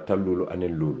keme saba tal luulu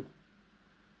aniŋ luulu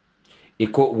i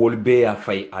ko wolu bee ye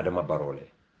fayi adama baro le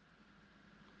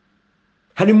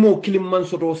hani moo kiliŋ maŋ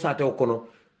soto saatewo kono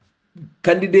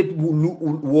candidate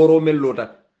wooro meŋ loota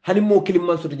hani moo kiliŋ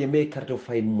maŋ soto je mee karte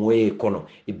fayi moye kono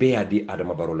i bee ye di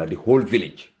adama baro la the whole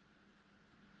village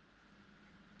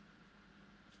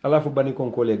ala fo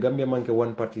banikonkoo le gambia maŋ ke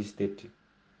one party state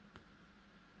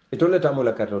ito le tamo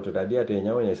la karte to dia te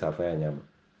nyawo nya safa ya nyama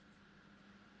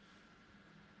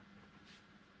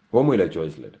wo mu la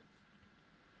choice le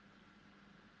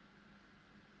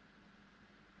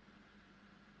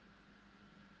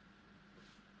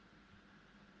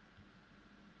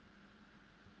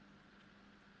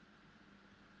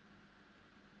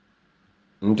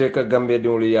nteka gambe de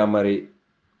wolu yamari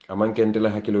amanke ntela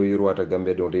hakilo yirwata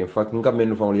gambe de in fact ngam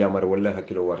men fa wolu yamari wala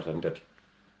hakilo warta ntati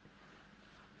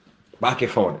baake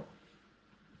fawne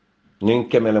ñiŋ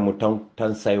keme le mu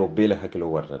tan sayo bee le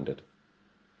hakkiloo wartante te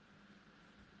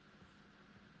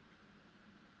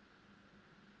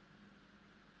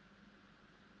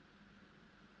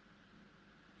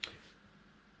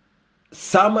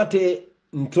saamate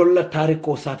ntol la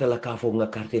taarikoo saata la kaa fo ŋa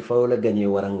karte fayo la gañee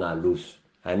wara ŋa luus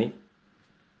hani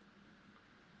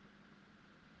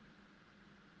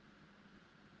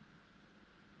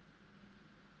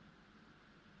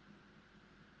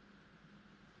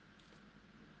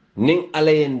niŋ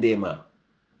alla ye ndeema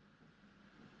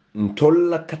ntol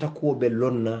la katakuwo be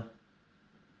lon na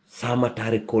saama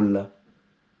taarikol la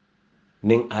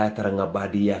niŋ a ye tara ŋa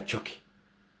baadiyaa coki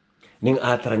niŋ a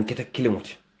ye tara nketa kiliŋo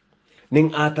ti niŋ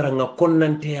a ye tara ŋa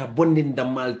konnanteya bondin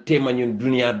dammaal teema ñiŋ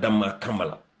duniyaa dammaa kamma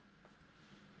la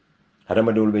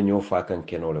hadamadiŋolu be ñoo faa kaŋ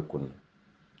kenoo le kunna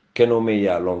kenoo meŋ ye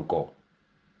a loŋ ko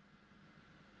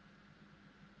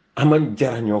a maŋ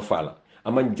jara ñoo faa la a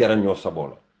maŋ jara ñoo saboo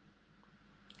la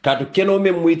kaatu kenoo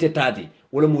meŋ muyite taati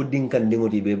wo le mu dinkandiŋo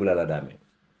ti be bula la daame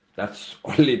that's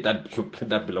only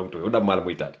that belong to wo dammaa le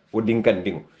muyitaati wo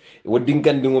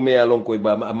dinkandiŋo me ye a loŋ ko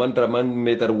a mantara maŋ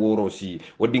meetari wooro si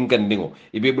wo dinkandiŋo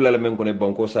i be bula la meŋ kono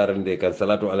banko saarande kaŋ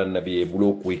salatu ala nabi ye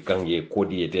buloo kuyi kaŋ ye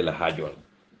koodi ye te la haajoo la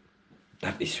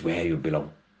that is where you belong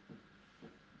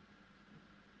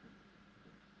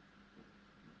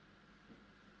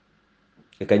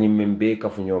e kañiŋ meŋ bee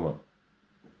kafu ñooma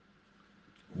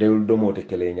dewul domoo te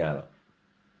kele ñaa la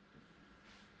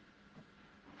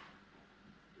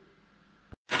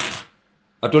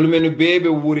atolu menu bee be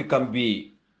wuuri kam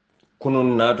bii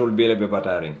kunun naatol bee le be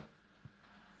bataariŋ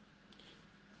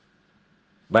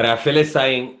bari a fele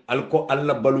saayiŋ ali ko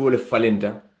alla baluwo le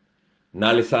falinta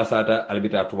naali saasaata ali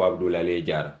bitaa tubaabu duu le ali ye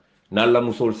jaara naali la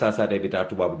musolu saasaata i bitaa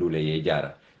tubaabu duu le ye jaara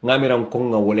ŋaamiraŋ koŋ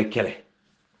ŋa wo le kele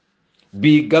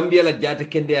bii gambia la jaate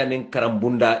kendeya niŋ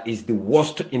karambunda is the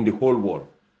worst in the whole world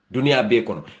duniya bee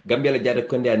kono gambia la jaate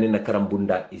kendeya niŋ na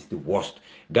karambunda is the worst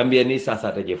gambia niŋ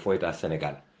saasaata je fo ita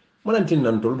sénégal manantin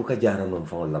nantolu buka jaara noŋ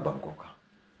faŋol la banko kaŋ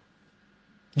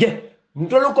je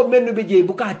ntolu ko mennu be je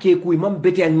buka ke kuy mam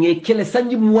bete nge kele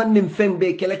sanji muwannim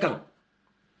fembe kele kan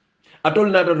atol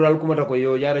nata do alkumata ko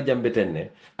yo yara jambeten ne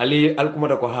ali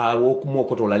alkumata ko ha wo kumo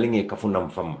ko to la linge kafunam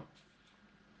famma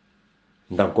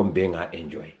ndan ko be nga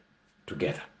enjoy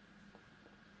together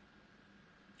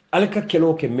alka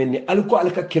kelo ke menni alko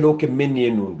alka kelo ke menni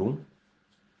e nundum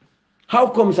how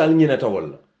comes al nyina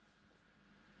tawalla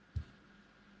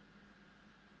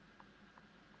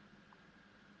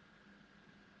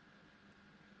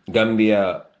Gambia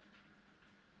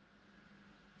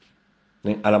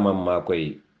ni alama ma koy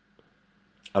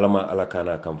alama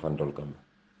alakana kam fantol kam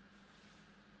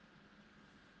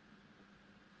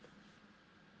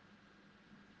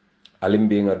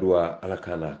alimbe nga dua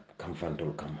alakana kam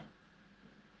fantol kam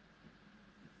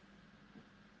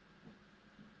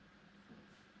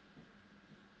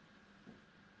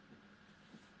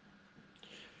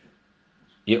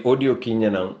ye audio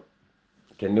kinyanan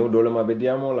ke new dole ma be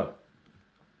diamola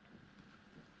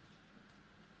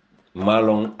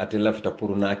malon ate lafta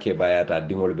pour na ke bayata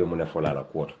dingol be mune fola la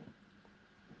kota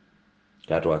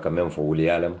kato aka men fo wuli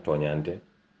yalam toñante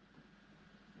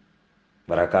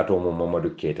barakato mo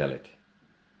Mamadou Keita lete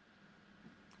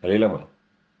alila mo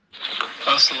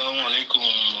assalamu alaikum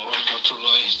wa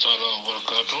rahmatullahi ta'ala wa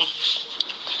barakatuh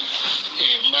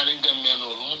mbari gambiano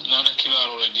nata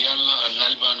kiwaro la dialla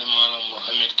analbani malam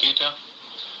Mohamed Keita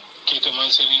man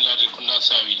seri la de kunda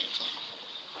sawi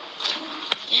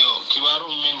yo kiwaro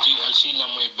menti alsila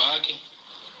moy baake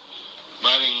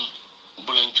bari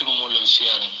bulan churumo le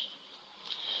siare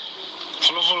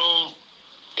follow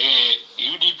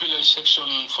UDP la section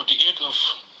 48 of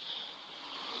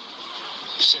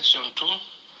section 2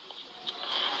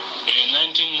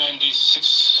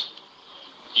 1996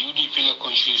 UDP la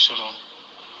constitution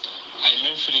ay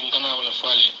men firin kana wala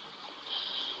fale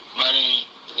bari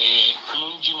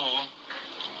kunun jimo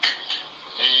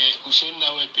Hussein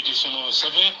Nawe petition o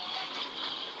sabe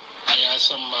ay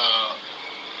asama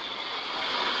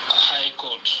high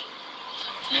court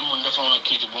même mon dafa na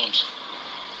kiti bond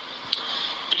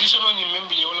petition ni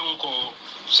membi wala ko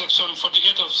section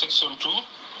 48 of section 2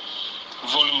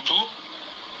 volume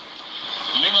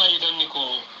 2 mena yidan ko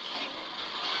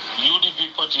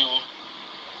UDP party o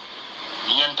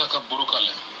nyanta ka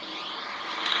burukale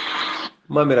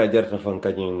mamira jarta fan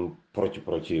kanyum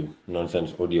proci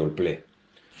nonsense audio play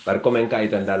par comme ka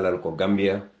itan dalal ko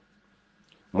Gambia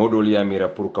modol yamira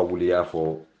pour ka wuliya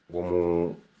fo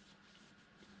womu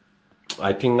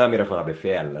I think ngamira fa be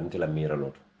feal antila mira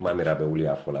lot mamira be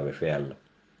wuliya fo la be feal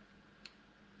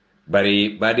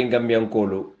bari badi Gambian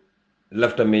kolo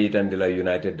lafta me itan de la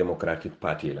United Democratic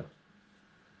Party la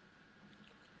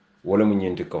wala mu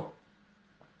ñenti ko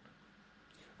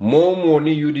momo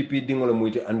ni UDP dingolo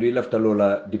muyti andu lafta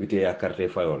lola député ya carte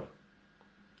fayol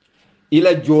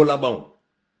ila jola ban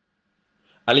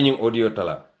ali ñing audio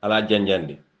tala ala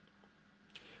janjandi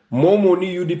momo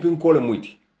ni UDP ko le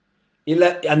muyti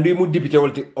ila andu mu député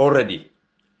wolti already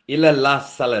ila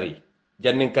last salary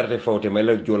jannin carte fawte may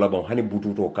la jola ban hani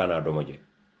bututo kana do moje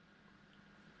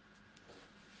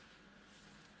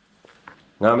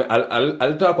ngame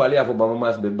al ta ko ali afo bama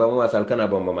mas al kana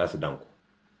bama mas danko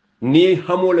ni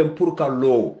hamolem pour ka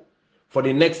law for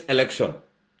the next election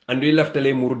and we left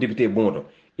le muru député bondo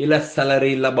ila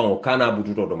salary laban kana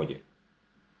bututo do moje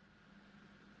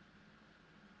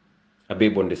abe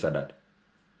bonde sadat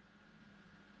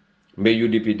mbe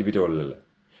UDP député wala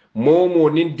momo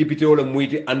nin député wala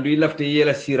muyti and we left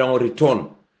yela siran return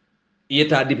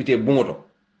yeta député bondo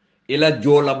ila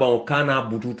jola ban kana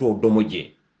bututo do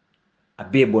moje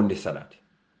abe bonde sadat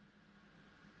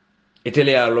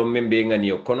etele alo membe ngani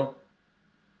yo kono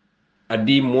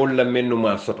adi molla mennu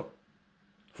ma soto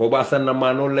fo ba sanna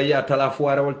manol la ya tala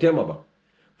fuara wal tema ba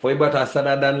fo ibata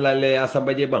sada dan la le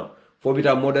asambaje ban fo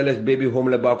bita models baby home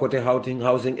le ba côté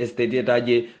housing estate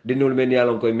etaje dinul men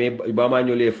yalon koy me ba ma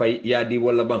ñolé fay ya di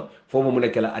wala ban fo mo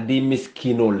nekk la adi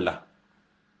miskinol la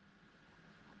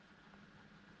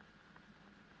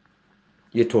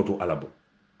ye totu alabo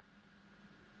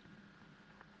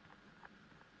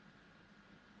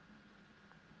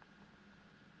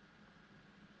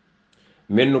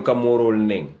mennu ka morol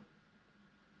neng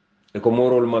e ko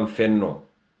morol man fenno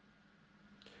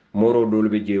moro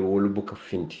dolbe je wol bu ka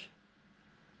finti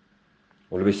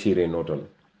wolbe sire notol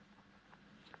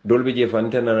dolbe je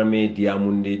fante nana me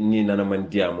diamundi ni nana man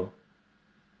diamu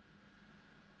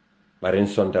barin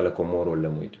sontale ko morol la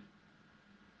muyto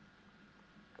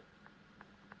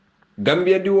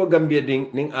Gambia di wo Gambia ding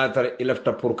ning atar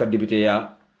ilafta pour ka député ya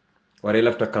wara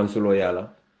ilafta kansulo yala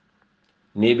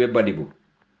ni be badibu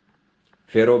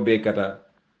fero be kata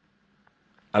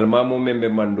almamo membe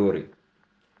mandori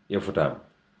ye futam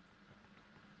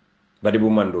badibu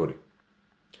mandori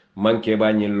manke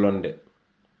ba ñil londe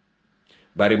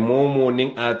bari momo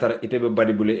ning atar itebe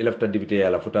badibule ilafta député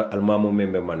yala futa almamo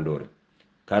membe mandori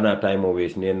kana time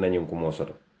wes ne nañum ko mo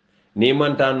soto ni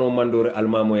manta no mandori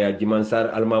almamo ya jimansar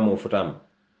almamo futam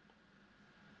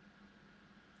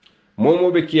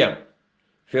momo be kiyam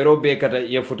fero be kata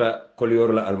ye futa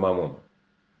kolyor la almamo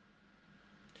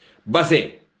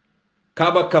base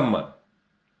kaba kamma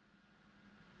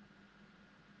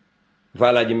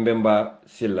fala jimbemba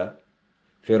silla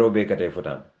fero be kate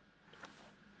futan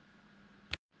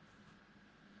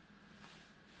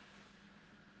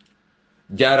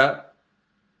jara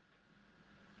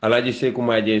alaji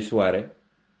𝐿𝐶𝐬𝐿𝐴 soirée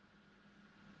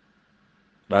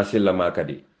ba silla ma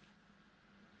kadi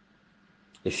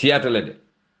e siyatale de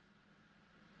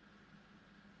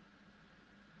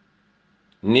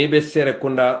ni be sere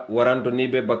kunda waranto ni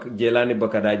be jelani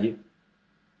bakadaji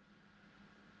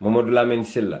Mamadou Lamine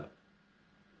Silla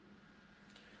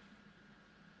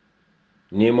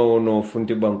ni ma wono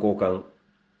funti banko kan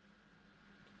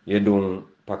yedum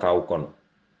pakaw kono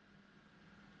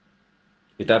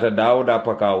itata dawda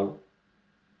pakaw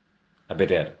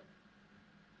abeter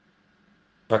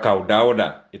pakaw dawda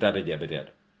itata je abeter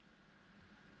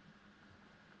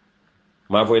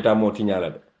ma fo ita mo tiñala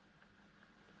de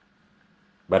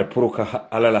bar pour ka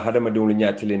alala hadama diwlu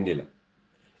ñatilindi la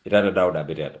itata dawda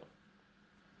abeter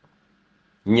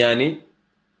ñani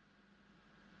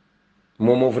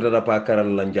momo futata pa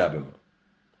karal la njaabe mo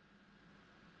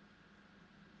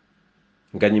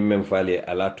gañi mem faali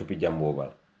ala tupi jambo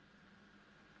bal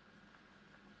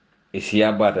e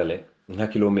siya batale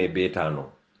hakkilo me betano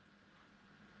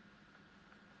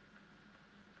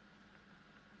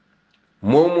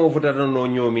momo futata no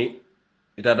ñoomi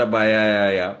itata ba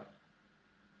yaya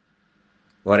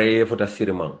wara ye futa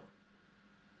sirman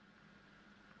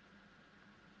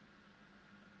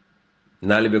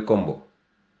naali be kombo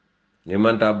ni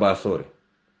manta ba sore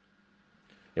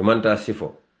e manta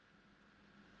sifo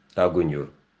ta gunjur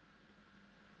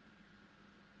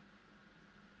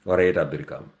wara yeta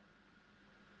birkam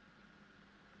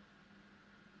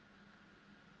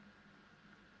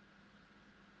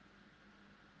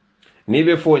ni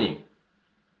be foñi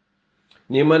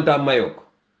ni manta mayok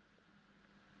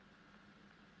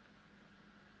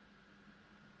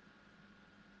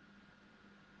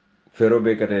fero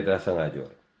be kata ta sanga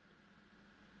jor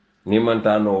ni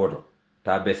manta no woto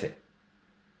ta bese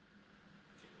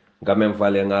gamem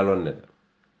fale ngalon ne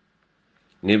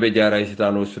ni be jara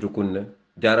sitano surukunne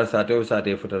jara sate o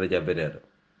sate futata jabbeder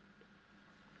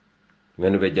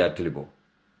menu be jatlibo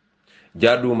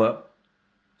jaduma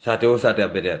sate o sate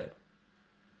abbeder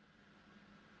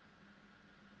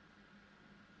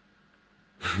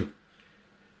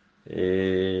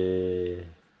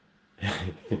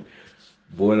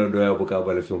bola doya buka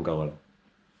bala sun kamala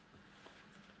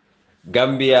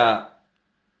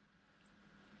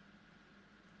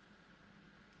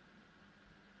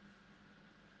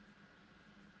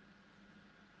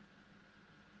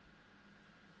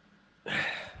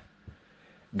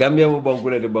Gambia mo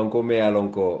bankule de banko me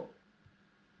yalon ko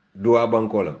duwa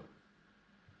banko lam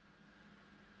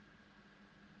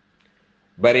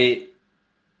bari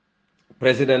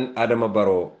president Adama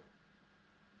Barrow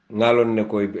ngalon ne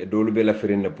koy dolu be la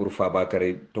firine pour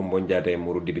Fabakary Tombong Jatta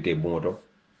muru député bumoto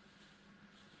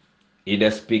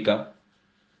ida speaker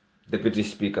deputy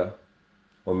speaker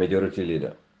or majority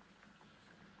leader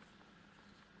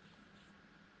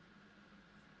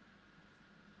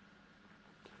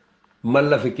man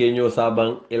la fi keño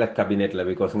saban ila cabinet la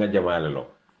because nga jamaale lo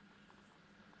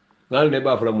ngal ne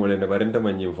ba fla mo le ne barenta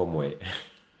ma ñim fa moy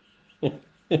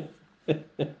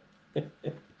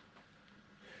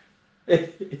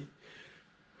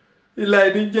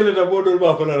ilay di jele na modol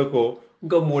ba fala ko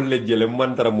nga mo le jele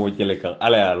mantara mo jele kan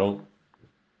ala ya lon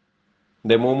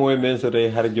de momo e men so tay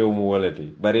har jow mo walati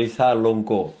bari sa lon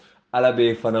ko ala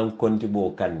be fanan konti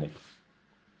bo kanne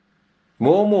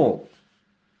momo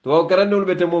to karandul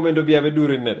bete momento biabe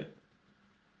durin ne de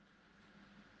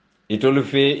itolu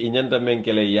fe inyanta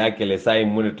menkele yakele sai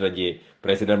munitaje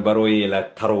president Barrow la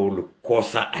karol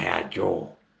kosa ayajo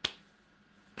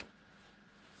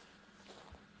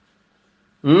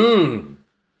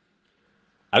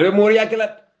albe moriya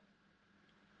kelat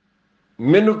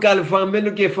menu kalfa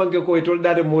menu ke fanke ko itol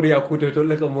dade moriya kute tol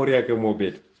le ka moriya ke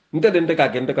mobet nte den te ka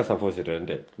ken te ka safo sito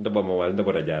nte ba mo wal nte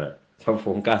bota jara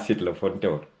safo nka sit la fonte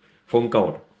wot fon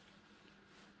kawt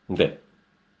nte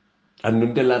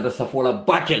andunte la da safo la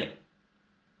bakele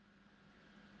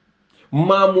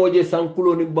ma moje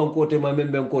sankulo ni bankote ma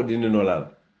membe ko dinino la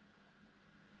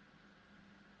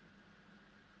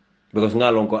because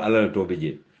ngalon ko ala to be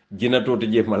je jina to te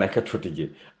je malaika to te je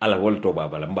ala wol to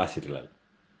baba la mbasiti la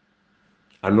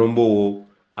anombo wo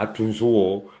atunsu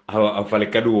wo afale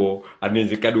kadu wo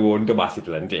anezi kadu wo nte basiti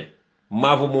la nte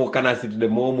mafo mo kana siti de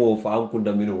momo fa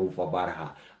ankunda minu fa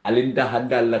barha alinta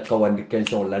handal la kawandi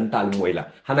kenson la ntal moyla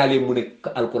hanale mune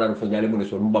alquran fo nyale mune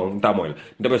so mbang nta moyla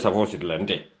ndebe sa fo siti la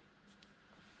nte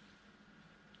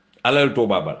alal to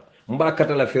baba mba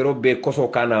kata la fero be koso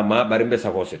kana ma bari mbe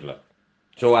sa fo siti la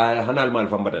so hanal mal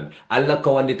fambatan alla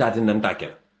kawandi tatin nan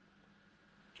takel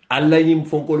alla yim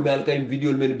fonkol me alka yim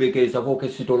video men be kay sa ko ke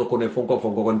sitolo ko ne fonko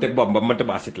kon te bamba mate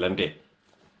ba sitlante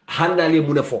hanna li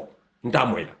mu ne fo nta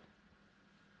moy la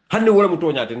hanne wala mu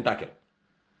toñate nta kel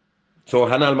so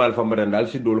hanal mal fambare dal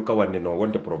si dol kawande no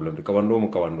wonte problème de kawando mu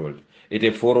kawandol ete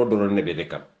foro do ne be de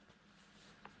kam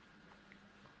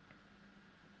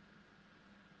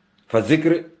fa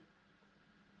zikr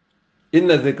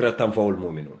inna zikra tanfa'ul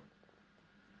mu'minun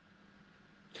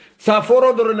sa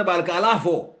foro do ne bal ka ala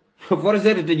fo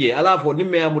forcé de je ala fo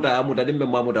nimme amuta nimme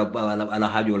mamuta ala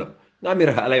hajola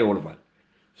ngamira ala yol bal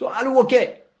so alu woke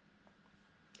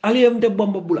aliyam de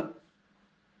bomba bula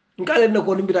ngale ne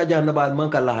ko nimbita janna bal man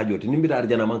kala hajoti nimbita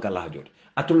arjana man kala hajoti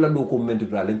atulla do ko menti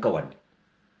dal en kawandi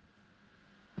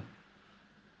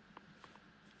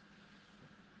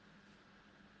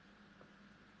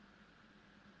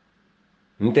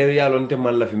nte yalo nte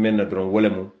malla fi menna dron wala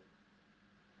mu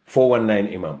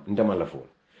 419 imam nte malla fo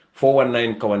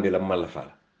 419 kawandi la malla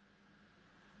fala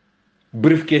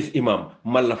briefcase imam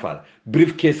malla fala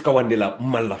briefcase kawandi la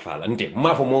malla fala nte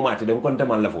ma fo momati dem kon te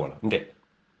malla fo la nte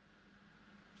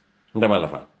malla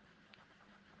fala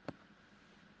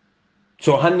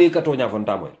so hanni ka to nyafon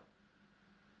tamoy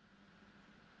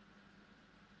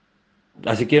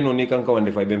asikeno ni kan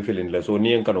kawandi fay ben filin la so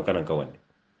ni en kano kanan kawandi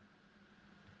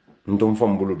ntum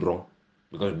fambulu dron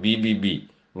because BBB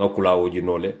nga kulawoji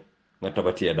nole nga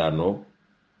tabati eda no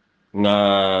nga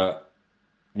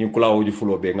ni kulawoji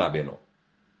fulo be nga be no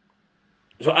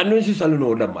so annon si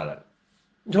saluno damala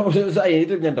so sa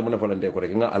yete nyanta mona falante ko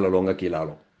rek nga alalo nga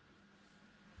kilalo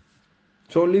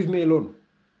so leave me alone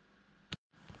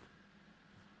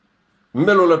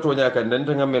melo la tonya kan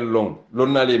nenta nga mel long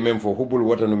lon nali mem fo hubul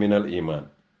watanu minal iman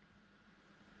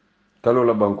kalo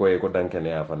la banko e ko dankene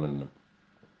ya fanan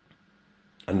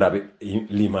andabe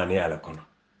limane ala kono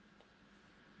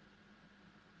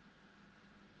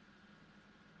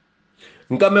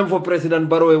nka même fo président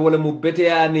baro e wala mu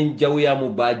beteya ni jawya mu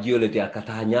bajiolete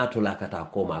akata nyaato la kata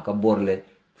koma aka borle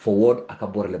forward aka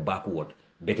borle backward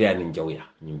beteya ni jawya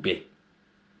nyimbe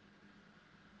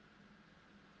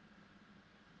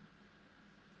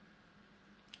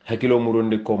hakilo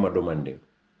muronde koma domande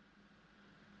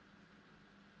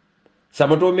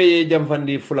samato me ye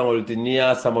jamfandi fulangol ti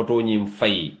niya samato nyim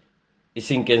fay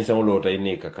isinken sen lota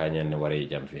ni ka kanyan ne ware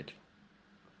jamfete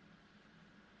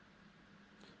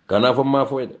kana fo ma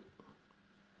fo de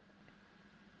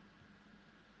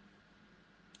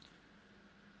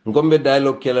ngombe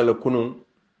dialogue kela la kunun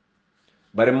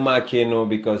bare ma keno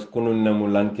because kunun namu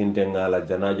lankinte ngala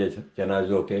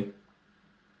janajo ke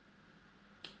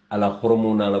ala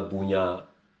hormona la bunya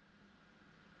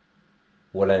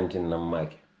wala ntin nam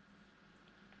make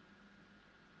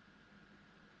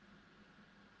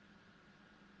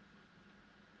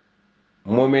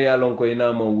moome yalon ko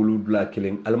ina ma wuludula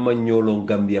kilin alma nyolon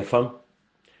gambia fam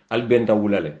albenta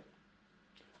wulale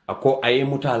ako ayi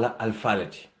mutala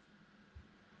alfalati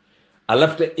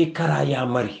alafta ikara ya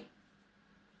mari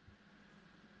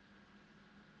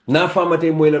na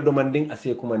famate moy la domanding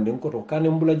ase kumanding ko to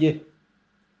kanem bula je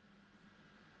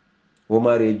wo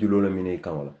mari julola mini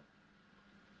kanwala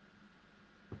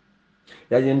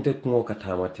ya yente ko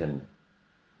katama ten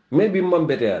maybe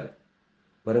mambete yare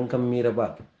baran kam mira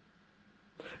ba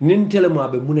nin telema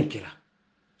be munekira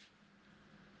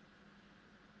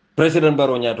president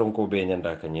baro nyaton ko be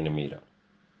nyanda ka nyina mira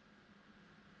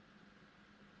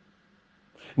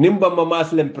nimba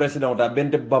maslem president da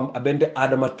bente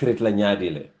adama tret la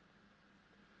nyaadile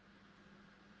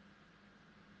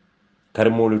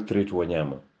karmolu tret wo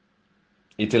nyama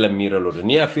itela mira lo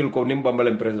ni afil ko nimba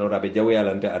malem president da be jawe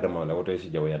yalante adama la woto si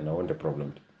jawe yanna wonde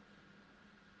problem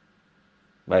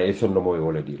bay e sondo moy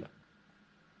wala dila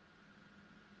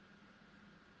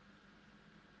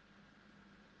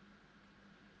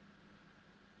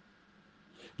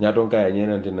nyaton kay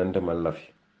nyenante nante malafi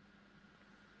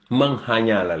man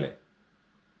hanyala le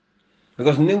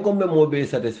because ninko me mo be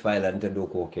satisfy la nte do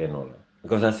ko keno la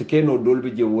because asikeno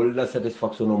dolbi je wala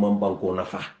satisfaction no man banko na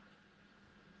fa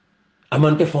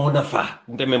amante fo na fa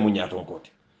nte me mu nyaton kote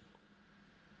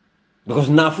because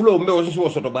na fulo mbe o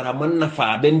so to bara man na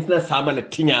fa ben na sama le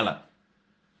tinyala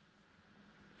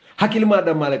hakil ma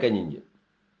da malaka nyinje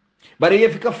bare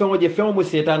yefika fengo je fengo mo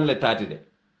setan le tati de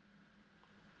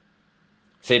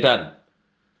setan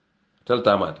tel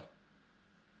tamata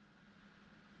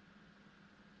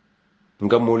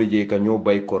nga moli je ka ñoo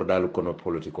bay kordal kono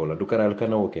politiko la du karal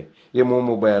kana woke ye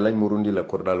momo bay lañ murundi la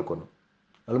kordal kono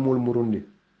al mol murundi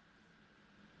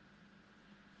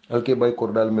al ke bay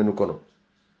kordal menu kono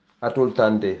atol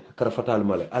tante karafatal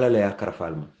male alale ya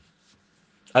karafal ma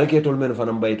al ke tol menu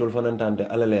fanam bay tol fanan tante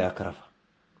alale ya karafa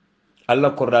alla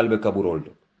kordal be kaburol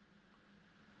do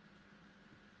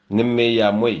nimme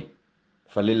ya moy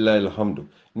falillahi alhamdu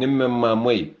nimme ma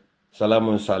moy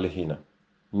salamun salihina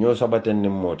ño sabaten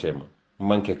nim motema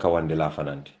manke kawande la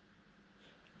fanante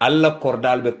alla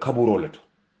kordal be kaburole to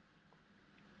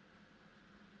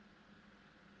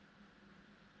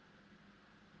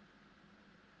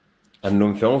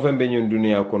andum fen fen be ñun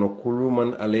duniya kono kullu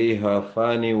man alayha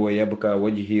fani wa yabka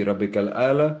wajhi rabbikal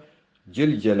ala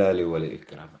jil jalali wal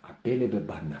ikram apele be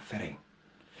banna fereng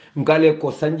ngale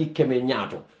ko sanji keme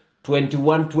ñaato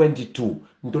 21 22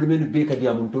 ntol menu be kadi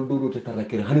am ntol do te tarla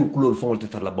kere hanin kulol fongol te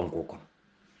tarla banko kono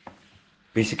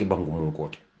besike bangu mun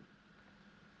kote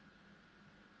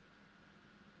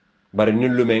bari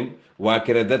nillu men wa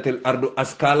kiradatil ardu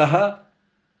askalaha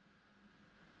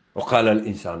wa qala al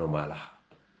insanu ma laha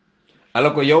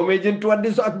alako yawme jin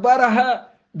tuwaddisu akbaraha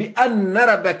bi anna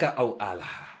rabbaka aw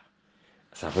alaha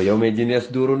safa yawme jin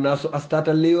yasduru nasu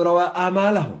astata li yurawa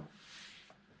amalahum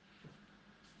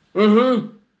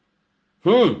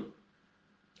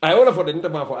ay wala fo dañta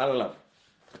ma fo allah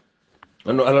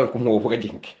anno alal ko mo foka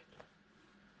jinke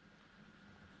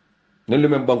nelu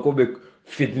men banko be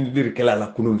fidindir kelala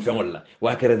kunum fengol la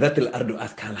wa kiradatil ardu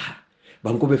askalaha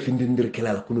banko be fidindir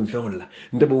kelala kunum fengol la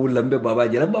ndeba wulla mbe baba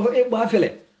jela ba fa e ba fele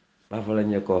bafala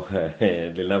ñe ko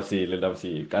li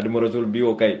nafsi kadimo rasul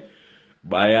biwo kay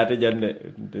bayate jande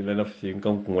li nafsi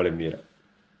kan ko wala mira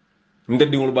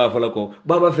ndeddi ngul bafala ko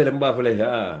baba fele mbafale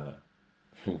ha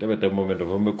tebete momento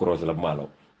fo me cross la malo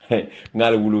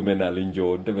ngale wulu mena li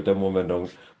njo tebete momento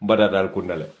mbada dal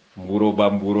kunale mburo ba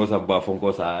mburo sa ba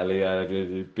fonko sa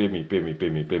ale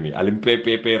pemi alim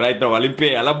pe right now alim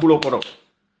pe ala bulo kono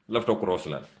lafto cross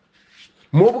la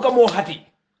mo bu ka mo hati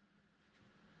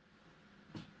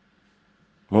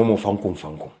momo fankum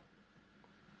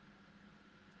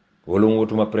wolon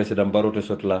wotuma président Barrow te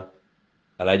sotla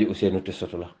alaji Ousseynou te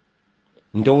sotla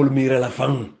ndewul mira la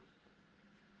fang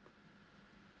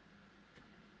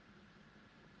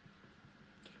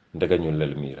ndaga ñul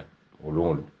lal mira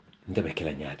wolon ndebe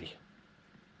kala ñaadi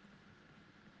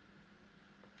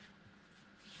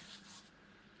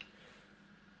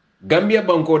Gambia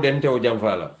banko den tew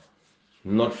jamfala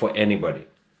not for anybody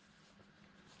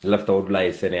lafta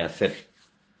wudlay sene a set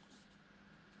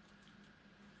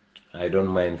I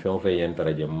don't mind fen fe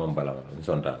yentara jam mambala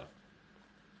nsontala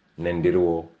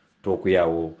nendirwo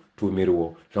tokuyawo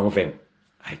tumirwo fen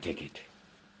I take it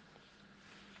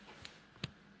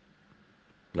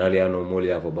naliano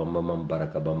molia fo bamba mam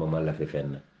baraka bamba mala fe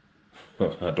fenna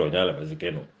to nyala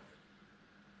basikeno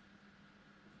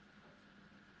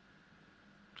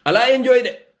ala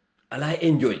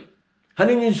enjoy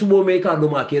hani ni subo me ka do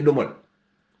ma ke do mon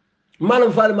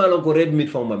malam fal malam ko red meat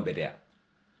fo mambe dia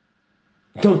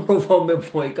donc fo me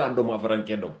fo ka do ma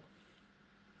franke do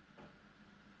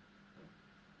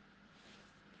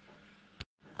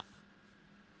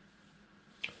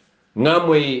nga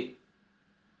moy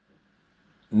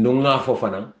nunga fo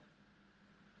fanam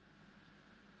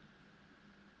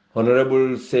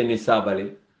Honorable Seni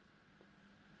Sabali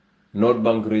North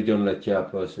Bank Region la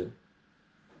chairperson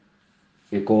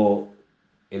iko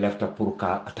elefta pour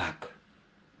ka attaque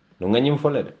no nganyim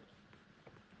fole de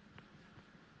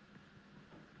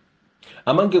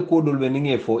amanke kodol be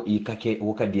ninge fo I kake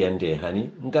woka diante hani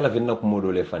ngala finna ko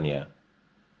modole fania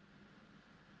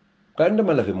kande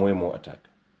mala fi moy mo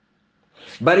attaque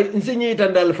bari nsinyi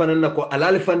tandal fanan nako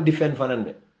alal fan defend fanan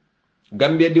de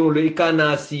Gambia di wolo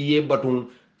ikana siye batun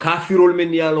kafirol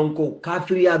men yalon ko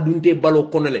kafiriya dunte balo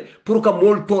konole pour que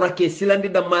mol torake silandi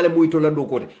da male moyto lando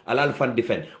kote alal fan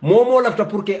defend momo lafta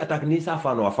pour que attaque ni sa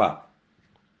fano afa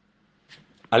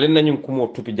alen nanyum kumo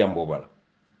tupi jambo bala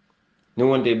ni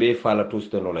wonde be fala tous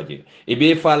to no laje e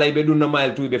be fala e be dunna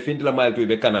mayel tu be findila mayel tu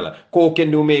be kanala ko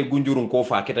kende o me gunjurun ko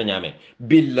fa keta nyame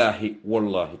billahi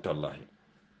wallahi tallahi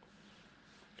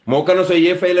mo kana so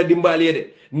ye fayla dimbali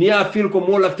de ni a fil ko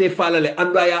mo lafte falale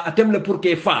anda ya atemle pour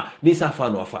que fa ni sa fa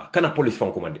no fa kana police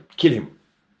fan commande kill him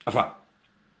afa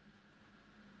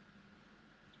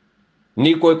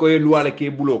ni koy luwale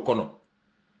ke bulo kono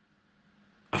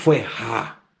afoy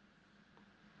ha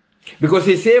because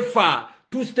he say fa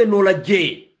tous te no la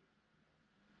je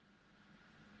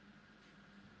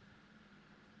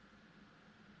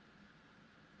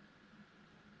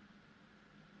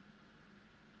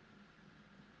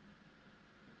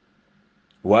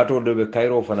wato do be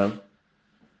Cairo fanan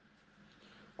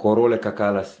korole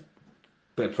kakalas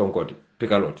fonkoti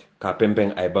pikaloti ka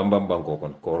pempeng ay bambam banko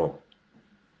kon koro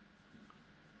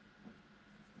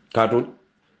katul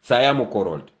sayamu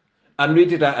korol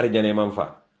anduitita arjane man fa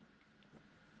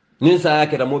nin saya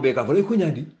keta mobe ka fole ko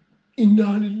nyadi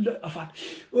inna lillahi afat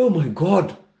oh my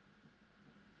god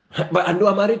ba andu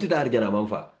amari tita arjana man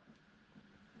fa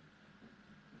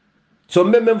so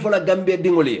même fola Gambia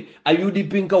dingoli a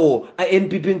UDP nkawo a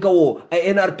NPP nkawo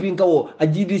a NRP nkawo a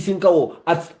GDC nkawo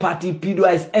a party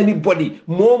PDOS anybody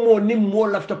momo ni mo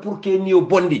lafta pour que ni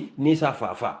bondi ni sa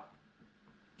fa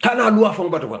kana loi fon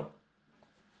bato ban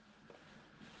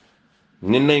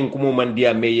ninna en kumo man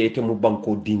dia meye te mu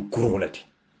banko din kurolati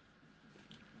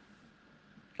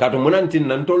kato munantin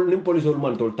nan tol nim police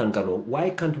man tol tankano why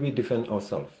can't we defend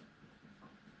ourselves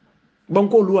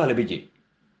banko loi la beje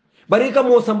bari ka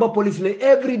mo samba police le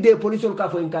every day police ka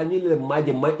fo en kanyi le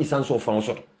maje ma isanso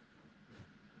fanso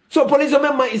so police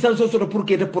même ma isanso so pour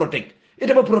que te protect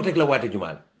ite ba protect la wate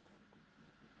jumal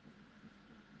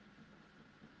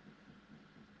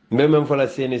même fala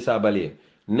seni sabali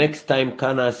next time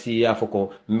kana si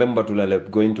yafoko membatu la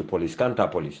going to police kanta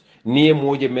police ni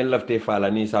moje men lafte fala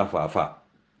ni sa fa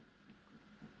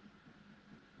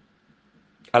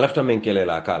alafta men kele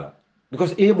la kala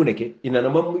because muneke inana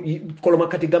mam koloma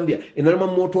kati Gambia inana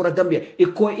mam motora Gambia e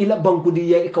ko ila banku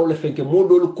di ya e kawla fenke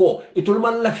modol ko e tol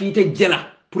man la fite jela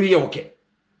pour yoke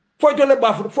fo to le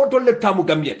bafu fo to le tamu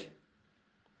Gambia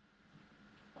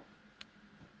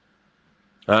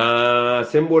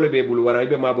sembole be bul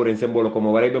waraybe maboren sembolo ko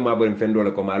mo waraybe maboren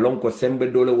fendole ko ma lon ko sembe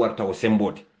dole warta o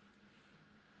sembodi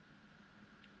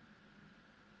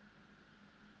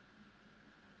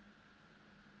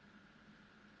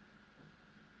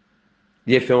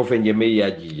ye fen fen je me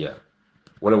ya jija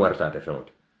wala wartate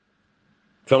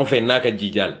fen fen naka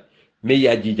jijal me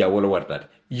ya jija wala wartate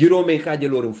yiro me kaje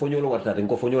lorum foñolo wartate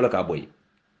ko foñolo ka boy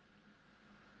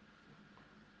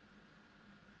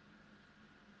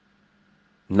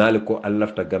nal ko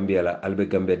allafta Gambia la albe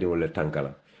Gambia di wala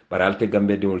tankala bara alte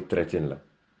Gambia di wala tretin la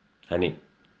hani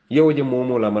yewoje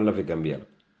momo la man la fi Gambia la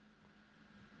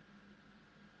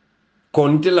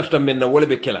konte lafta menna wala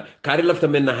be kela kari lafta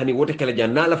menna hani wote kela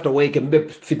janna lafta way ke mbe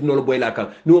fitnol boy la kan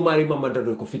no mari mamanta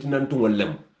do ko fitnan tungol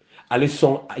lem ali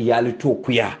son yali to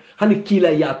kuya hani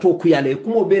kila ya to kuya le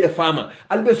kumo bele fama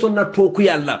albe sonna to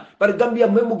kuya la par Gambia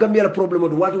memu Gambia la problème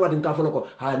do wati ka fala ko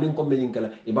ha nin ko melin kala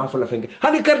e ba fala fenke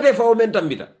hani carte fa o men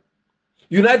tambita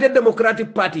United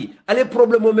Democratic Party ale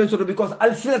problème o men soto because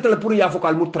al silata la pour ya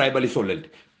fokal mu tribalism solelde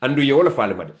andu ye wala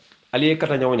faale made ali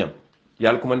kata nyawnyam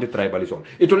yal ko mandi tribalism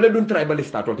e to le dun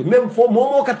tribalist to même fo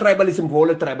momo ka tribalism fo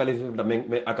le tribalism da men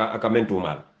aka mentu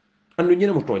mal andu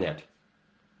nyene mo toñati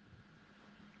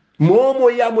momo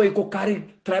ya moy ko kari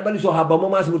tribalism ha ba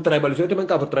mama su tribalism to men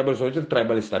ka fo tribalism to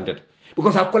tribalist antet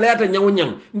because ha ko leata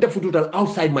nyawnyam nde fututal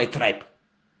outside my tribe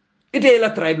ite la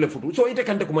tribe le futu so ite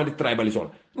kante ko mandi tribalism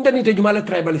ndani te jumala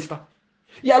tribalista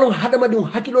yalon hadama dum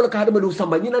hakilo la ka hadama dum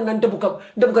samba nyina nante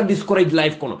buka discourage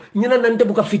life kono nyina nante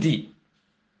buka fiti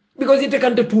because ite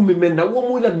kante tumi menna wo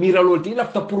muy la miralol ti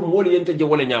lafta pour moli yente je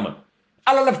wala nyama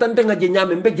ala lafta ntenga je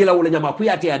nyama mbe je la wala nyama ku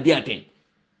yate adiate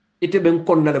ite ben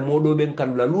konna le modo ben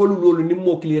kanula lolu ni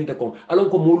mo cliente ko alon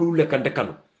ko molu le kante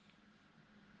kanu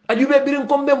ajube birin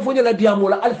ko ben fonye la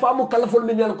diamola alfa mo kala fol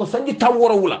men yalla ko sanji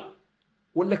taworo wula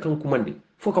wala kan kumandi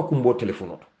foka kumbo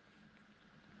telephone to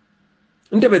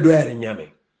ndebe doyare nyame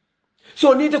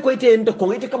so ni te ko ite ente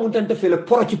ko ite kam tante fele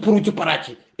poroci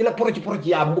paraci ila poroci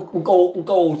ya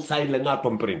nkaw say la nga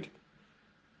tom print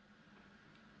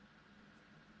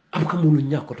am kam lu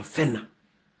nyako to fenna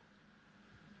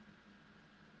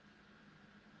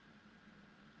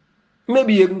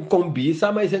maybe ye kombi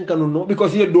sama isen kanu no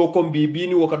because ye do kombi bi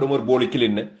ni woka do mor boli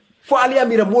kilinne fo ali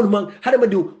amira mol man hada ma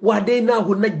diw wa deyna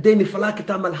hu najdeni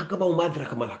falakata mal hakaba wa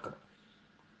madraka mal hakaba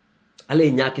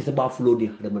ale nyaaki sa ba fulodi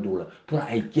hada ma diw la pour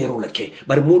ay jero la ke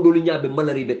bari modo li nyaabe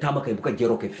malari be tamaka bu ka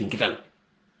jero ke finkital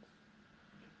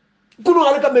kuno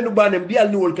ala ka menu banem bi al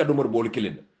ni wol ka do mor boli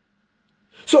kilinne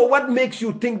so what makes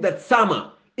you think that sama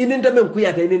inenta men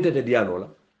kuyata inenta de diano la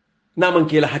naman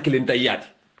kila hakilinta yati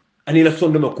ani la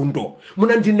sonde ma kunto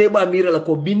munanti ne ba mira la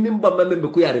ko binnim ba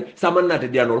membe ku yare samanna te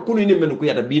diano kunu ni men ku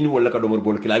yata bini wala ka do mor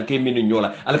bol kila ke min nyola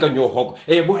ala ka nyo hok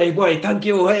boy thank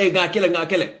you ga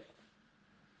kele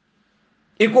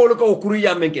iko lo ka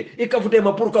kuriya menke ikafute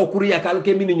ma pour ka kuriya ka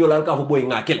ke min nyola ka fo boy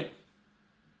nga kele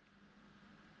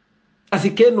asi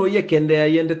keno ye kende ya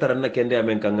yende taranna kende ya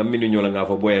menka ngam min nyola nga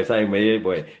fo boy sai ma ye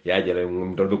boy ya jele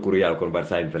ngum dolbe kuriya kon bar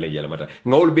sai fele jele mata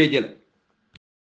ngol be jele